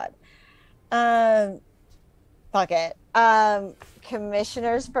 God. Fuck it.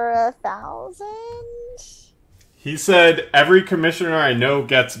 Commissioners for 1,000. He said, every commissioner I know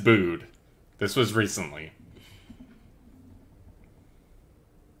gets booed. This was recently.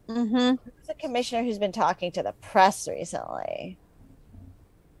 Mm-hmm. Who's a commissioner who's been talking to the press recently?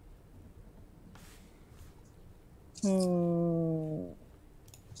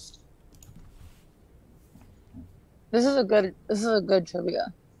 This is a good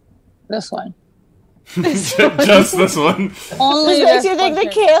trivia. This one. Just this one. Only This makes this you think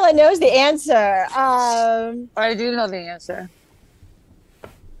that question. Kayla knows the answer. I do know the answer.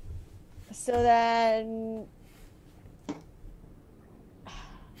 So then,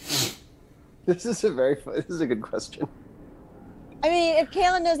 This is a good question. I mean, if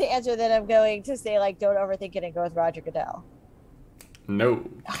Kayla knows the answer, then I'm going to say, like, don't overthink it and go with Roger Goodell. No.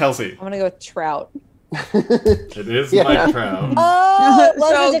 Kelsey. I'm gonna go with Trout. It is Mike Trout. Oh,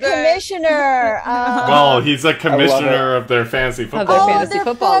 well, So he's a good. commissioner. Well, he's a commissioner of their fantasy Of football. their Oh, fantasy they're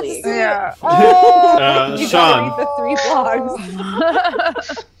football fantasy. league. Yeah. Oh, You Sean. gotta read the 3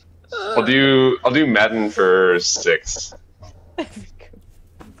 blogs. I'll do Madden for 6.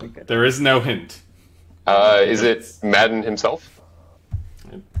 There is no hint. Is it Madden himself?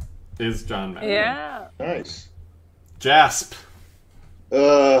 It is John Madden. Yeah. Nice. Jasp.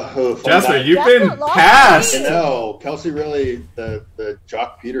 Fun Jasper, bag- you've Jasper been lost passed. I know. Kelsey really, the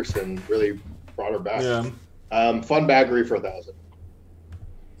Jock Peterson really brought her back. Yeah. Fun baggery for 1,000.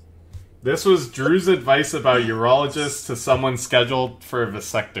 This was Drew's advice about urologists to someone scheduled for a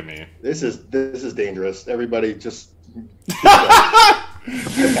vasectomy. This is dangerous. Everybody just.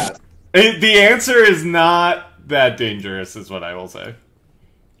 The answer is not that dangerous, is what I will say.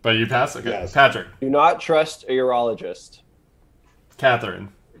 But you pass? Okay. Yes. Patrick. Do not trust a urologist. Catherine.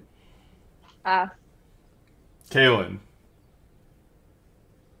 Kaylin.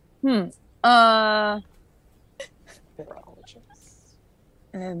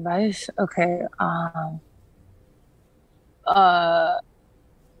 Advice. Okay.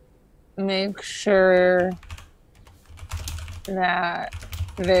 Make sure that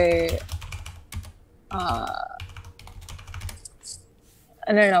they I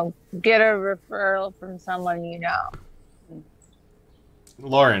don't know, get a referral from someone you know.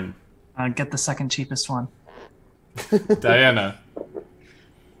 Lauren. Get the second cheapest one. Diana.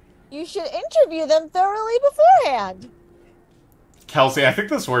 you should interview them thoroughly beforehand. Kelsey, I think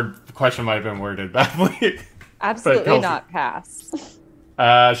this question might have been worded badly. Absolutely Kelsey. not pass.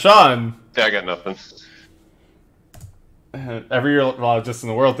 Sean. Yeah, I got nothing. Every urologist in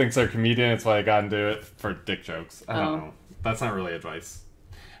the world thinks they're a comedian. It's why I got into it for dick jokes. I don't know. That's not really advice.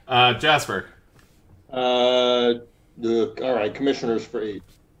 Jasper. All right, commissioners for 8.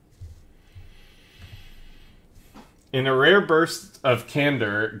 In a rare burst of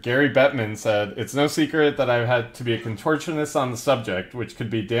candor, Gary Bettman said, "It's no secret that I've had to be a contortionist on the subject, which could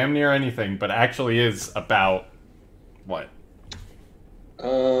be damn near anything, but actually is about what?"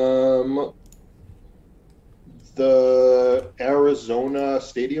 The Arizona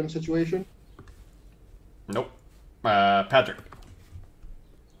stadium situation. Nope. Patrick.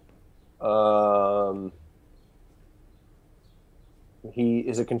 He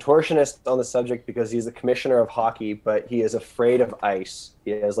is a contortionist on the subject because he's the commissioner of hockey, but he is afraid of ice.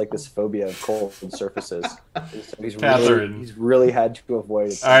 He has like this phobia of cold surfaces. And so he's really had to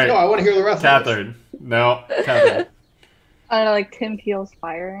avoid it. All right. No, I want to hear the rest. Catherine. No, Catherine. I don't know, like Tim Peel's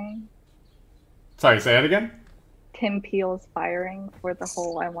firing. Sorry, say that again? Tim Peel's firing for the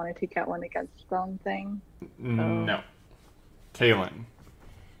whole "I wanted to get one against them" thing? No. Kaylin.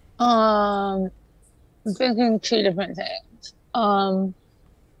 I'm thinking two different things.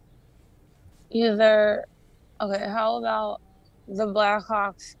 Either, okay, how about the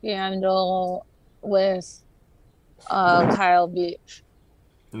Blackhawks scandal with Kyle Beach?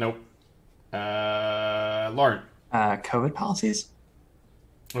 Nope. Lauren. COVID policies?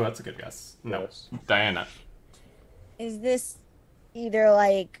 Oh, that's a good guess. No. Yes. Diana. Is this either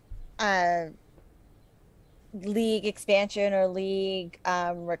like league expansion or league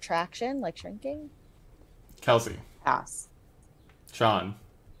retraction, like shrinking? Kelsey. Pass. Sean.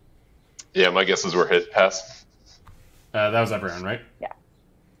 Yeah, my guesses were hit pass. That was everyone, right? Yeah.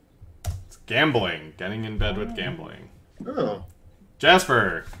 It's gambling. Getting in bed with gambling. Oh.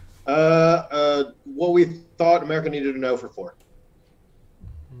 Jasper. What we thought America needed to know for 4.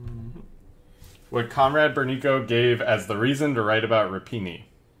 What Conrad Bernico gave as the reason to write about Rapini.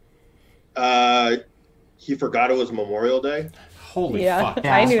 He forgot it was Memorial Day. Holy Yeah, fuck.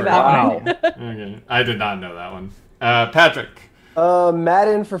 I knew Jasper. that one. Okay. I did not know that one. Patrick.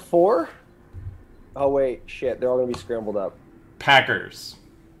 Madden for 4? Oh, wait. Shit. They're all going to be scrambled up. Packers.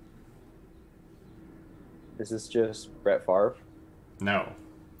 Is this just Brett Favre? No.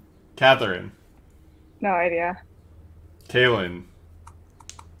 Catherine. No idea. Kaylin.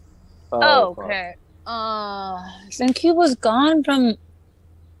 Oh, fuck. okay. I think he was gone from.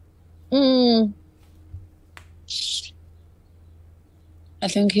 I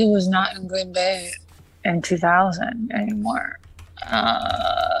think he was not in Green Bay in 2000 anymore.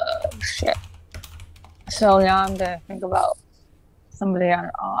 Shit. So now I'm gonna think about somebody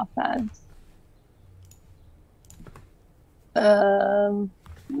on offense. I don't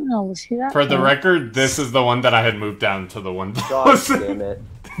know. Was he that? For the old? record, this is the one that I had moved down to the one. God damn it.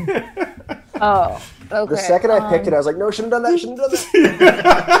 Oh, okay. The second I picked it, I was like, no, shouldn't have done that, shouldn't have done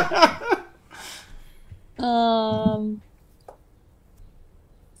that.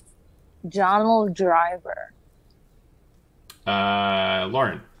 Donald Driver.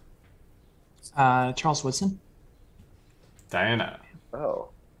 Lauren. Charles Woodson. Diana. Oh.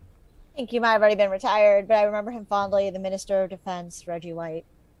 I think he might have already been retired, but I remember him fondly, the Minister of Defense, Reggie White.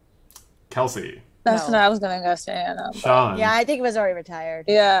 Kelsey. That's No. what I was gonna guess, Diana. but- Sean. Yeah, I think he was already retired.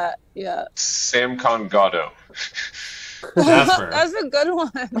 Yeah. Sam Congatto. Jasper. That's a good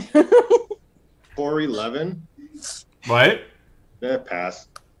one. 411. What? Pass.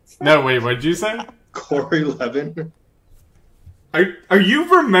 No, wait, what did you say? Corey Levin. Are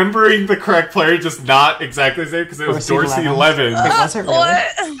you remembering the correct player, just not exactly the same? Because it was Dorsey Levin. Wait, was it really? What?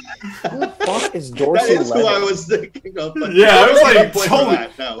 Who the fuck is That Dorsey is who I Levin? was thinking of. But Yeah, I was don't like, play for totally.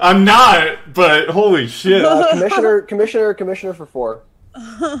 that, no. I'm not, but holy shit. Commissioner for 4.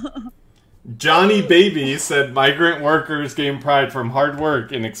 Johnny Baby said migrant workers gain pride from hard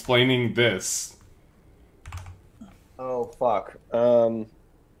work in explaining this. Oh, fuck.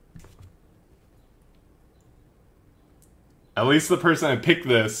 At least the person that picked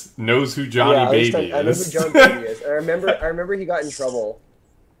this knows who Johnny at least Baby I know who is. John Baby is. I remember he got in trouble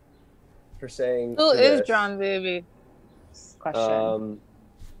for saying. Who this. is John Baby? Question.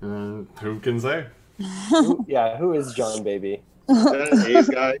 Who can say? Who is John Baby? Is that an A's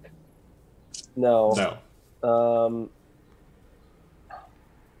guy? No.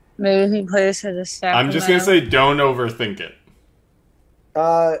 Maybe he plays for the Sacramento. I'm just going to say don't overthink it.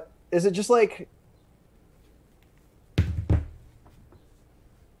 Is it just like...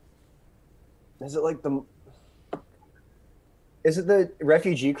 Is it like the... Is it the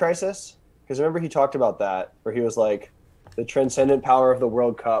refugee crisis? Because remember he talked about that, where he was like, the transcendent power of the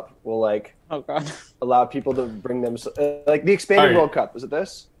World Cup will like Oh god. allow people to bring them... like the expanded Alright. World Cup. Is it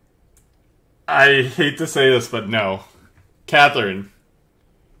this? I hate to say this, but no. Catherine.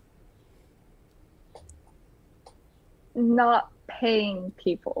 Not paying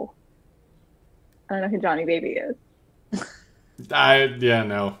people. I don't know who Johnny Baby is.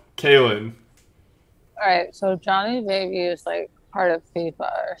 No. Kaylin. Alright, so Johnny Baby is like part of FIFA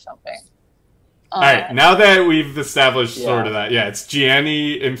or something. Alright, now that we've established Yeah. sort of that, it's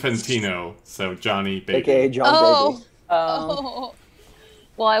Gianni Infantino, so Johnny Baby. AKA John Baby. Oh.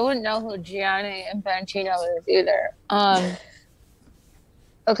 Well, I wouldn't know who Gianni Infantino is either.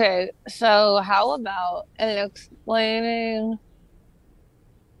 Okay, so how about in explaining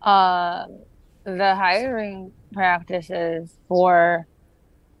the hiring practices for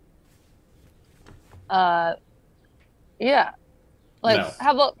like No.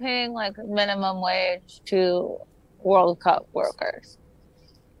 how about paying like minimum wage to World Cup workers?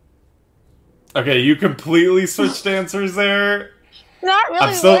 Okay, you completely switched answers there. Not really.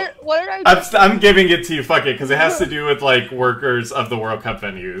 I'm still, what did I do? I'm giving it to you. Fuck it, because it has to do with like workers of the World Cup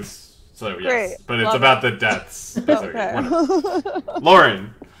venues. So yes, Great. but it's Love about the deaths. Okay.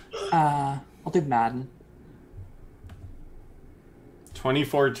 Lauren, I'll do Madden.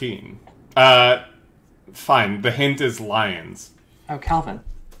 2014. Fine. The hint is Lions. Oh, Calvin.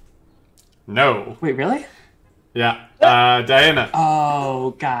 No. Wait, really? Yeah. Diana.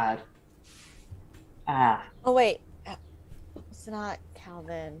 Oh, God. Ah. Oh wait, it's not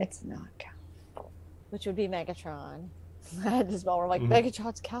Calvin. It's not Calvin. Which would be Megatron. I had this moment where I'm like,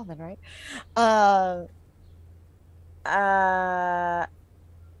 Megatron's Calvin, right?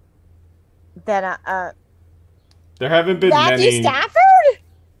 Then There haven't been Matthew many. Stafford?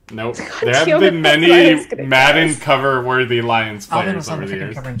 Nope. There haven't been many Madden cover-worthy Lions Calvin players was on over the the freaking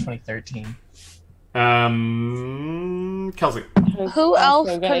years. cover in 2013. Kelsey. Who else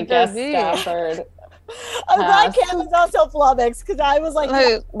I'm could gonna there guess be? Stafford. I'm glad Cam was also flummoxed because I was like,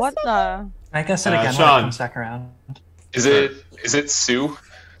 Like, what the? I guess it again when it Sean. comes back around. Is it Sue?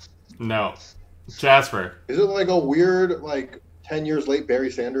 No. Jasper. Is it like a weird, like 10 years late Barry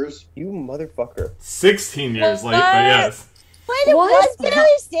Sanders? You motherfucker. 16 years late, but yes. Wait, it was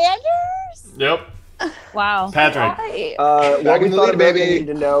Barry Sanders? Yep. Wow. Patrick. What Back we in the thought lead, America baby.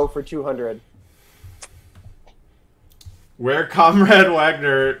 needed to know for 200. Where Comrade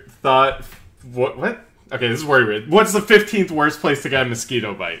Wagner thought... What? Okay, this is weird. What's the 15th worst place to get a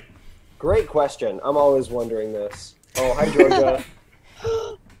mosquito bite? Great question. I'm always wondering this. Oh, hi, Georgia.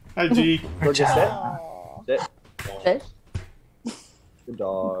 Hi, G. Georgia, sit. Sit. Good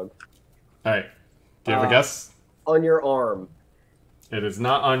dog. All right. Do you have a guess? On your arm. It is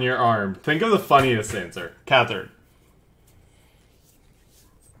not on your arm. Think of the funniest answer. Catherine.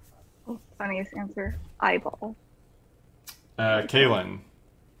 Funniest answer. Eyeball. Kaylin.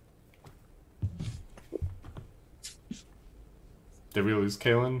 Did we lose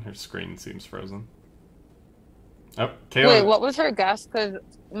Kaylin? Her screen seems frozen. Oh, Kaylin. Wait, what was her guess? Because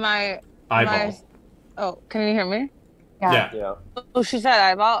my Eyeball. Oh, can you hear me? Yeah. Oh, she said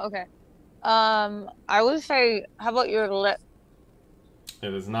eyeball. Okay. I would say, how about your lip?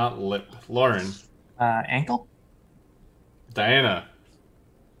 It is not lip. Lauren. Ankle? Diana.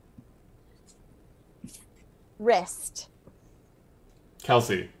 Wrist.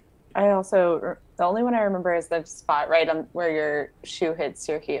 Kelsey. I also, the only one I remember is the spot right on where your shoe hits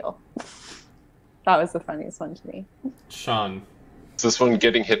your heel. That was the funniest one to me. Sean. Is this one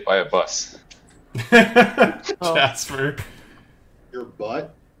getting hit by a bus? Jasper. Your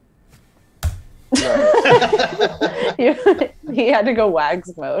butt? He had to go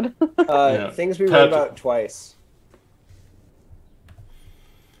wags mode. Things we read about twice.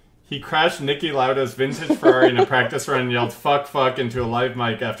 He crashed Nicky Lauda's vintage Ferrari in a practice run and yelled "fuck fuck" into a live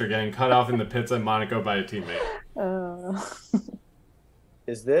mic after getting cut off in the pits at Monaco by a teammate.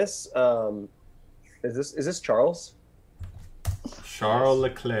 Is this Charles? Charles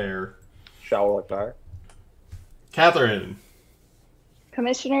Leclerc. Charles Leclerc. Catherine.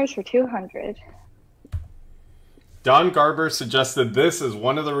 Commissioners for 200. Don Garber suggested this as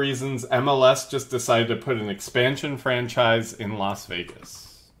one of the reasons MLS just decided to put an expansion franchise in Las Vegas.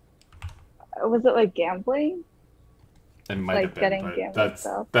 Was it like gambling? It might Like have been, getting but gambling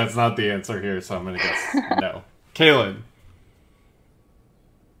stuff? that's not the answer here, so I'm going to guess no. Kaylin.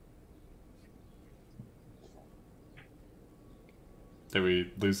 Did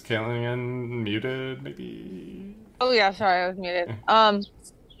we lose Kaylin again? Muted, maybe? Oh yeah, sorry, I was muted.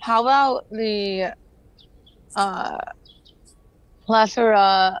 How about the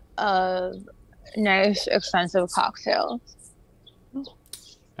plethora of nice, expensive cocktails?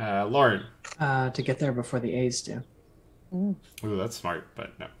 Lauren. To get there before the A's do. Ooh, that's smart,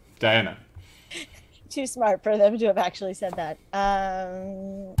 but no. Diana. Too smart for them to have actually said that.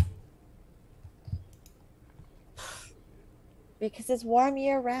 Because it's warm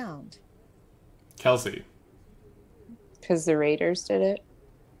year round. Kelsey. Because the Raiders did it.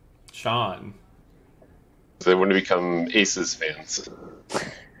 Sean. They want to become Aces fans.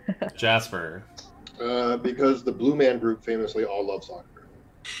 Jasper. Because the Blue Man Group famously all love soccer.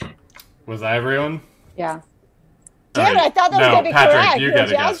 Was that everyone? Yeah. Damn it, I thought that was going to be Patrick, correct. you what got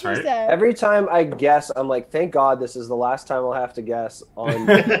a guess, Jasper right? said. Every time I guess, I'm like, thank God this is the last time I'll have to guess on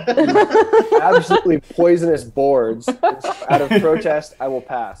absolutely poisonous boards. Out of protest, I will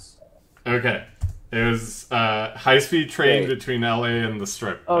pass. Okay. It was high-speed train between LA and the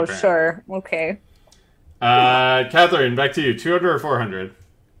Strip. Oh, apparently. sure. Okay. Catherine, back to you. 200 or 400?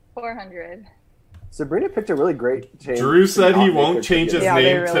 400. Sabrina picked a really great team. Drew said he won't change his Yeah, name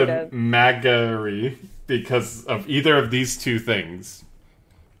they really to did. Magari because of either of these two things.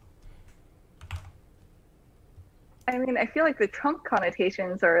 I mean, I feel like the Trump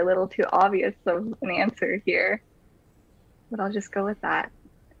connotations are a little too obvious of an answer here, but I'll just go with that.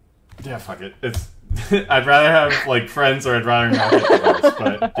 Yeah, fuck it. It's I'd rather have like friends, or I'd rather not get divorced.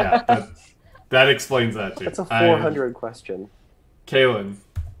 But yeah, that explains that too. That's a 400 question. Kaylin.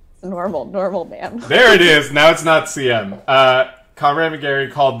 Normal man. There it is. Now it's not CM. Conrad McGarry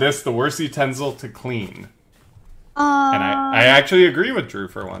called this the worst utensil to clean. And I actually agree with Drew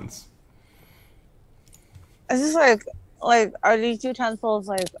for once. Is this like are these utensils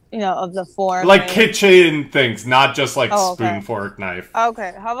like, you know, of the form? Like kitchen things, not just like spoon, okay. fork, knife.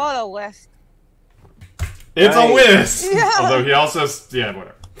 Okay, how about a whisk? It's a whisk! Yeah. Although he also... Yeah,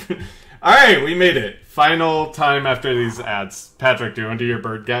 whatever. Alright, we made it. Final time after these ads. Patrick, do you want to do your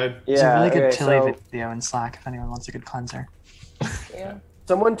bird guide? There's a really good okay, Tilly video in Slack if anyone wants a good cleanser. Yeah.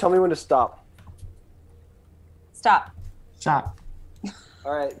 Someone tell me when to stop. Stop. Stop.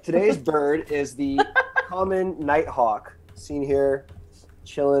 All right, today's bird is the common nighthawk, seen here,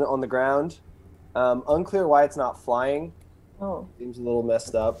 chilling on the ground. Unclear why it's not flying. Oh. Seems a little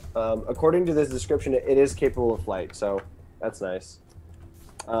messed up. According to this description, it is capable of flight, so that's nice.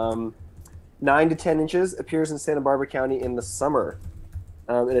 9 to 10 inches, appears in Santa Barbara County in the summer.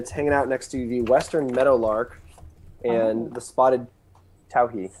 And it's hanging out next to the western meadowlark and the spotted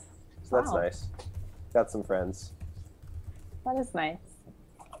towhee. So that's nice. Got some friends. That is nice.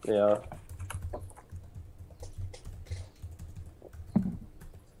 Yeah.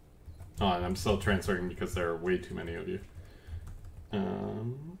 Oh, and I'm still transferring because there are way too many of you.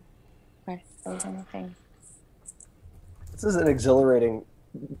 Where's those anything? This is an exhilarating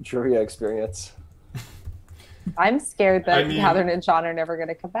trivia experience. I'm scared that I mean- Catherine and John are never going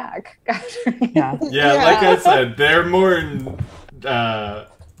to come back. Yeah. Yeah, like I said, they're more... I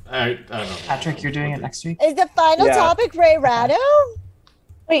don't know. Patrick, you're doing it next week? Is the final topic Ray Ratto?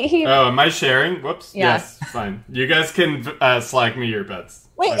 Wait, he... Oh, am I sharing? Whoops. Yeah. Yes, fine. You guys can Slack me your bets.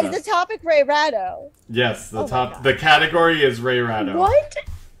 Wait, is the topic Ray Ratto? Yes, the category is Ray Ratto. What?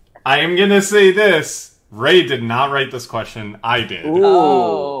 I am gonna say this. Ray did not write this question. I did. Ooh.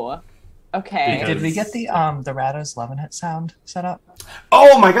 Oh. Okay. Did we get the Ratto's Lovin' It sound set up?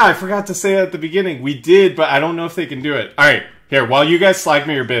 Oh my god, I forgot to say at the beginning. We did, but I don't know if they can do it. Alright, here, while you guys Slack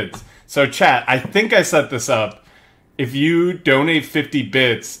me your bids. So chat, I think I set this up. If you donate 50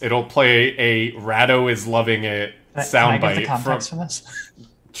 bits, it'll play a Ratto is loving it soundbite. Can I give the context for this?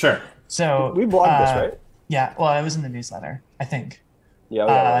 Sure. So We blogged this, right? Yeah, well, it was in the newsletter, I think.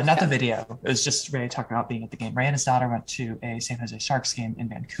 Yeah. Not the video. It was just Ray talking about being at the game. Ray and his daughter went to a San Jose Sharks game in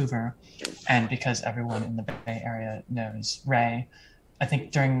Vancouver, and because everyone in the Bay Area knows Ray, I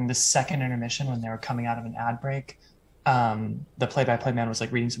think during the second intermission when they were coming out of an ad break, the play-by-play man was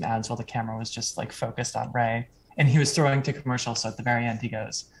like reading some ads while the camera was just like focused on Ray, and he was throwing to commercials. So at the very end, he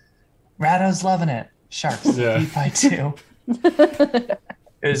goes, "Ratto's loving it. Sharks beat by 2."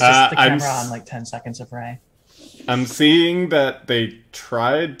 It was just the camera on like 10 seconds of Ray. I'm seeing that they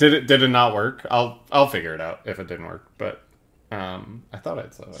tried. Did it not work? I'll figure it out if it didn't work. But I thought I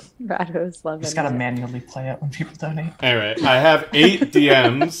saw it. Ratto's loving it. Just gotta manually play it when people donate. Anyway, I have 8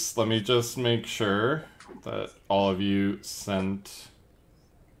 DMs. Let me just make sure that all of you sent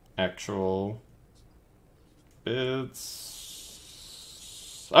actual bids.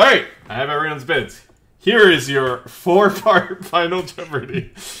 All right, I have everyone's bids. Here is your 4-part Final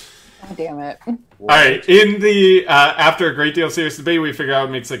Jeopardy. God damn it. All right, in the after a great deal of serious debate, we figure out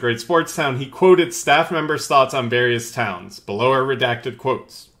what makes a great sports town. He quoted staff members' thoughts on various towns. Below are redacted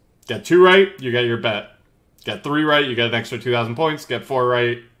quotes. Get 2 right, you get your bet. Get 3 right, you get an extra 2,000 points. Get 4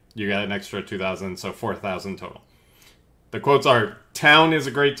 right, you get an extra 2,000, so 4,000 total. The quotes are, town is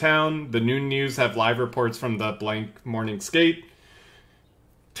a great town. The noon news have live reports from the blank morning skate.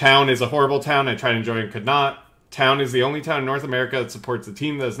 Town is a horrible town. I tried to enjoy and could not. Town is the only town in North America that supports a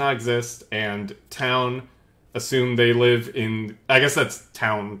team that does not exist. And town assume they live in... I guess that's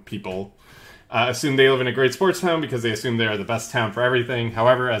town people. Assume they live in a great sports town because they assume they are the best town for everything.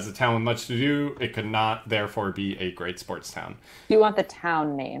 However, as a town with much to do, it could not therefore be a great sports town. Do you want the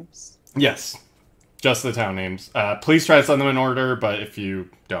town names? Yes. Just the town names. Please try to send them in order, but if you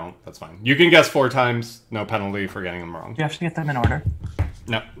don't, that's fine. You can guess 4 times. No penalty for getting them wrong. You have to get them in order.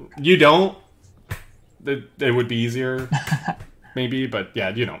 No, you don't. It would be easier, maybe, but yeah,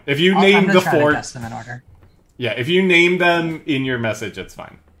 you don't. If you name the 4, guess them in order. Yeah, if you name them in your message, it's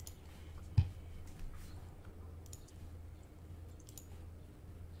fine.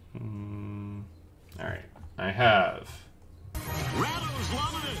 All right, I have.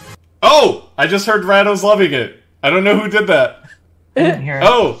 Oh, I just heard Ratto's loving it. I don't know who did that. I didn't hear it.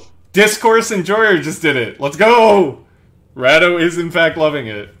 Oh, Discourse Enjoyer just did it. Let's go. Ratto is in fact loving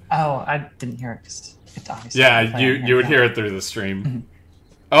it. Oh, I didn't hear it because Yeah, you would hear it through the stream.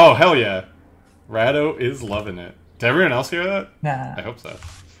 Oh, hell yeah. Ratto is loving it. Did everyone else hear that? Nah. I hope so.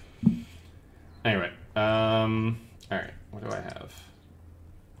 Anyway, alright, what do I have?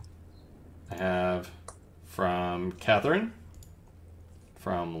 I have from Catherine,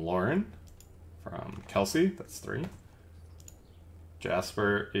 from Lauren, from Kelsey, that's 3.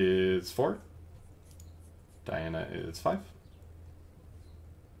 Jasper is 4. Diana is 5.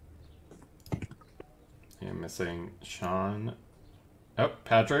 I'm missing Sean. Oh,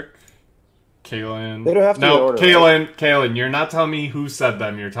 Patrick. Kaylin. They don't have to be in order, Kaylin, you're not telling me who said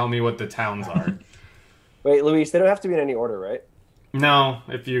them. You're telling me what the towns are. Wait, Luis, they don't have to be in any order, right? No,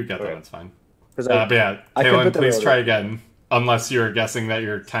 if you get them, it's fine. But yeah, I Kaylin, please try again. Unless you're guessing that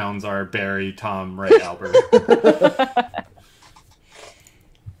your towns are Barry, Tom, Ray, Albert.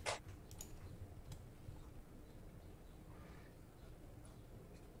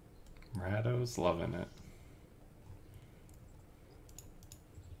 Ratto's loving it.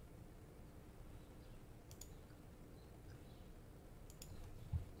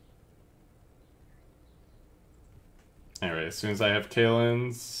 Anyway, as soon as I have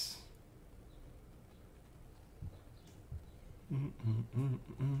Kaylin's...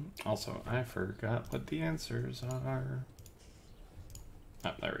 Also, I forgot what the answers are.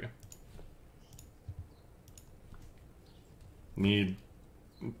 Oh, there we go. Need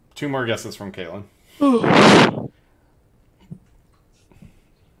 2 more guesses from Kaylin. Kaylin,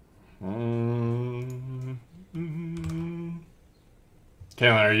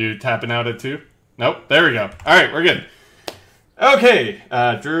 are you tapping out at 2? Nope, there we go. Alright, we're good. Okay,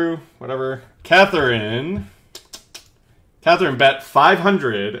 Drew, whatever. Catherine bet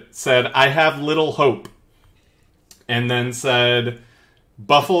 500, said, I have little hope. And then said,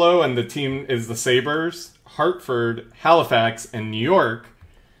 Buffalo and the team is the Sabres, Hartford, Halifax, and New York.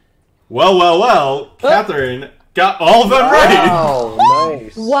 Well, Catherine got all of them right. Oh,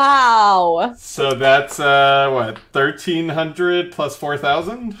 nice. Wow. So that's, what, 1,300 plus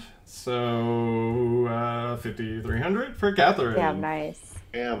 4,000? So, 5,300 for Catherine. Yeah, nice.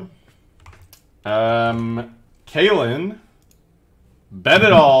 Damn. Kaylin bet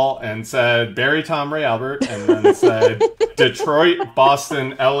it all and said Barry, Tom, Ray, Albert, and then said Detroit,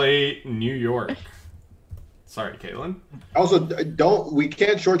 Boston, LA, New York. Sorry, Kaylin. Also, we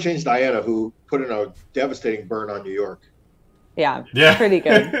can't shortchange Diana, who put in a devastating burn on New York. Yeah, yeah. Pretty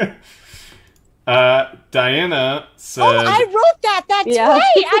good. Diana said... Oh, I wrote that. That's right.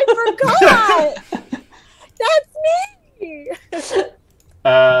 I forgot. That's me.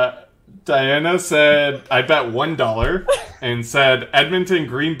 Diana said, I bet $1 and said Edmonton,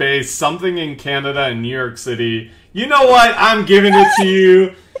 Green Bay, something in Canada, and New York City. You know what? I'm giving it to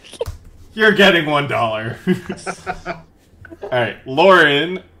you. You're getting $1. All right.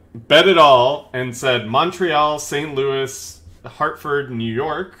 Lauren bet it all and said Montreal, St. Louis, Hartford, New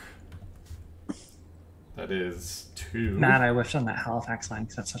York. That is 2. Matt, I whiffed on that Halifax line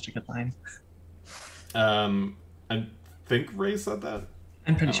because that's such a good line. I think Ray said that.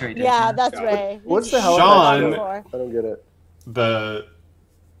 I'm pretty sure he did. Yeah, that's Ray. What's the Sean? I don't get it. The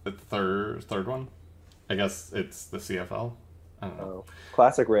third one? I guess it's the CFL. I don't know. Oh,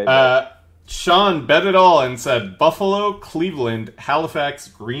 classic Ray. Sean bet it all and said Buffalo, Cleveland, Halifax,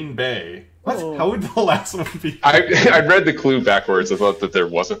 Green Bay. What? Oh. How would the last one be? I read the clue backwards. I thought that there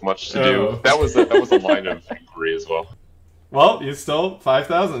wasn't much to do. That was a line of inquiry as well. Well, you still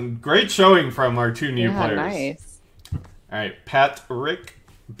 5,000. Great showing from our 2 new players. Nice. All right, Pat, Rick,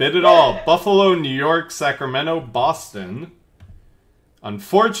 bid it all. Buffalo, New York, Sacramento, Boston.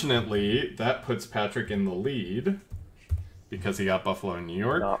 Unfortunately, that puts Patrick in the lead because he got Buffalo and New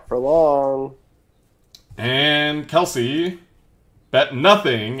York. Not for long. And Kelsey bet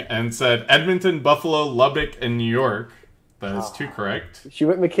nothing and said Edmonton, Buffalo, Lubbock, and New York. That is 2 correct. She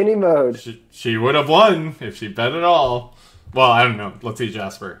went McKinney mode. She would have won if she bet it all. Well, I don't know. Let's see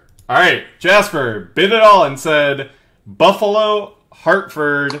Jasper. All right, Jasper bid it all and said Buffalo,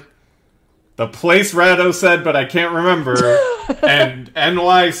 Hartford, the place Ratto said, but I can't remember, and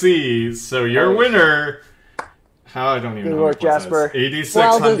NYC. So your winner... How? I don't even know. Good work, Jasper.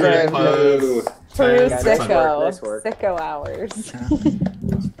 8,600 plus... True Nice work. Sicko hours.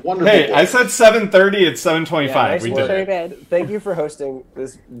 Wonderful. Hey, I said 7:30. It's 7:25. Yeah, nice we work. did it. Good. Thank you for hosting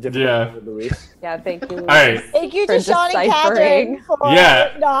this difficult with Luis. Yeah, thank you. All right. Thank you For to Sean and deciphering. Catherine for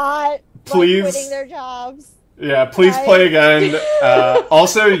Yeah. not Please. quitting their jobs. Yeah, please Bye. play again.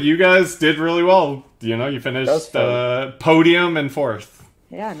 Also, you guys did really well. You know, you finished podium and 4th.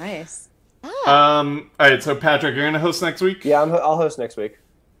 Yeah, nice. All right, so Patrick, you're gonna host next week. Yeah, I'll host next week.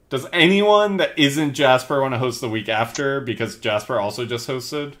 Does anyone that isn't Jasper want to host the week after? Because Jasper also just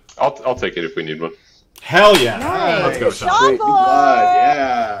hosted. I'll take it if we need one. Hell yeah. Nice. Let's go, Sean. Sean boy.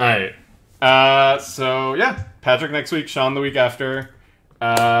 Yeah. All right. So, yeah. Patrick next week, Sean the week after.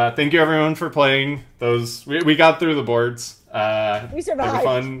 Thank you, everyone, for playing those. We got through the boards. We survived. They were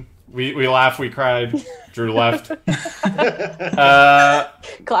fun. We laughed, we cried. Drew left.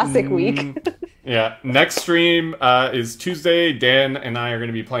 Classic week. Yeah. Next stream is Tuesday. Dan and I are going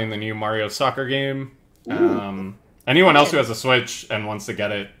to be playing the new Mario soccer game. Anyone else who has a Switch and wants to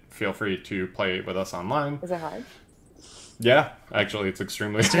get it, feel free to play with us online. Is it hard? Yeah, actually, it's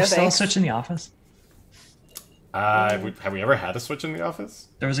extremely. Is there still a Switch in the office? Have we ever had a Switch in the office?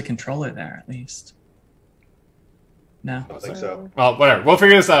 There was a controller there, at least. No, I don't think so. Well, whatever. We'll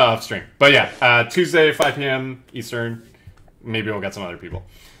figure this out off stream. But yeah, Tuesday, 5 p.m. Eastern. Maybe we'll get some other people.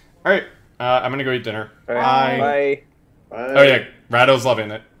 All right. I'm going to go eat dinner. All right. Bye. Bye. Oh, yeah. Ratto's loving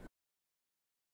it.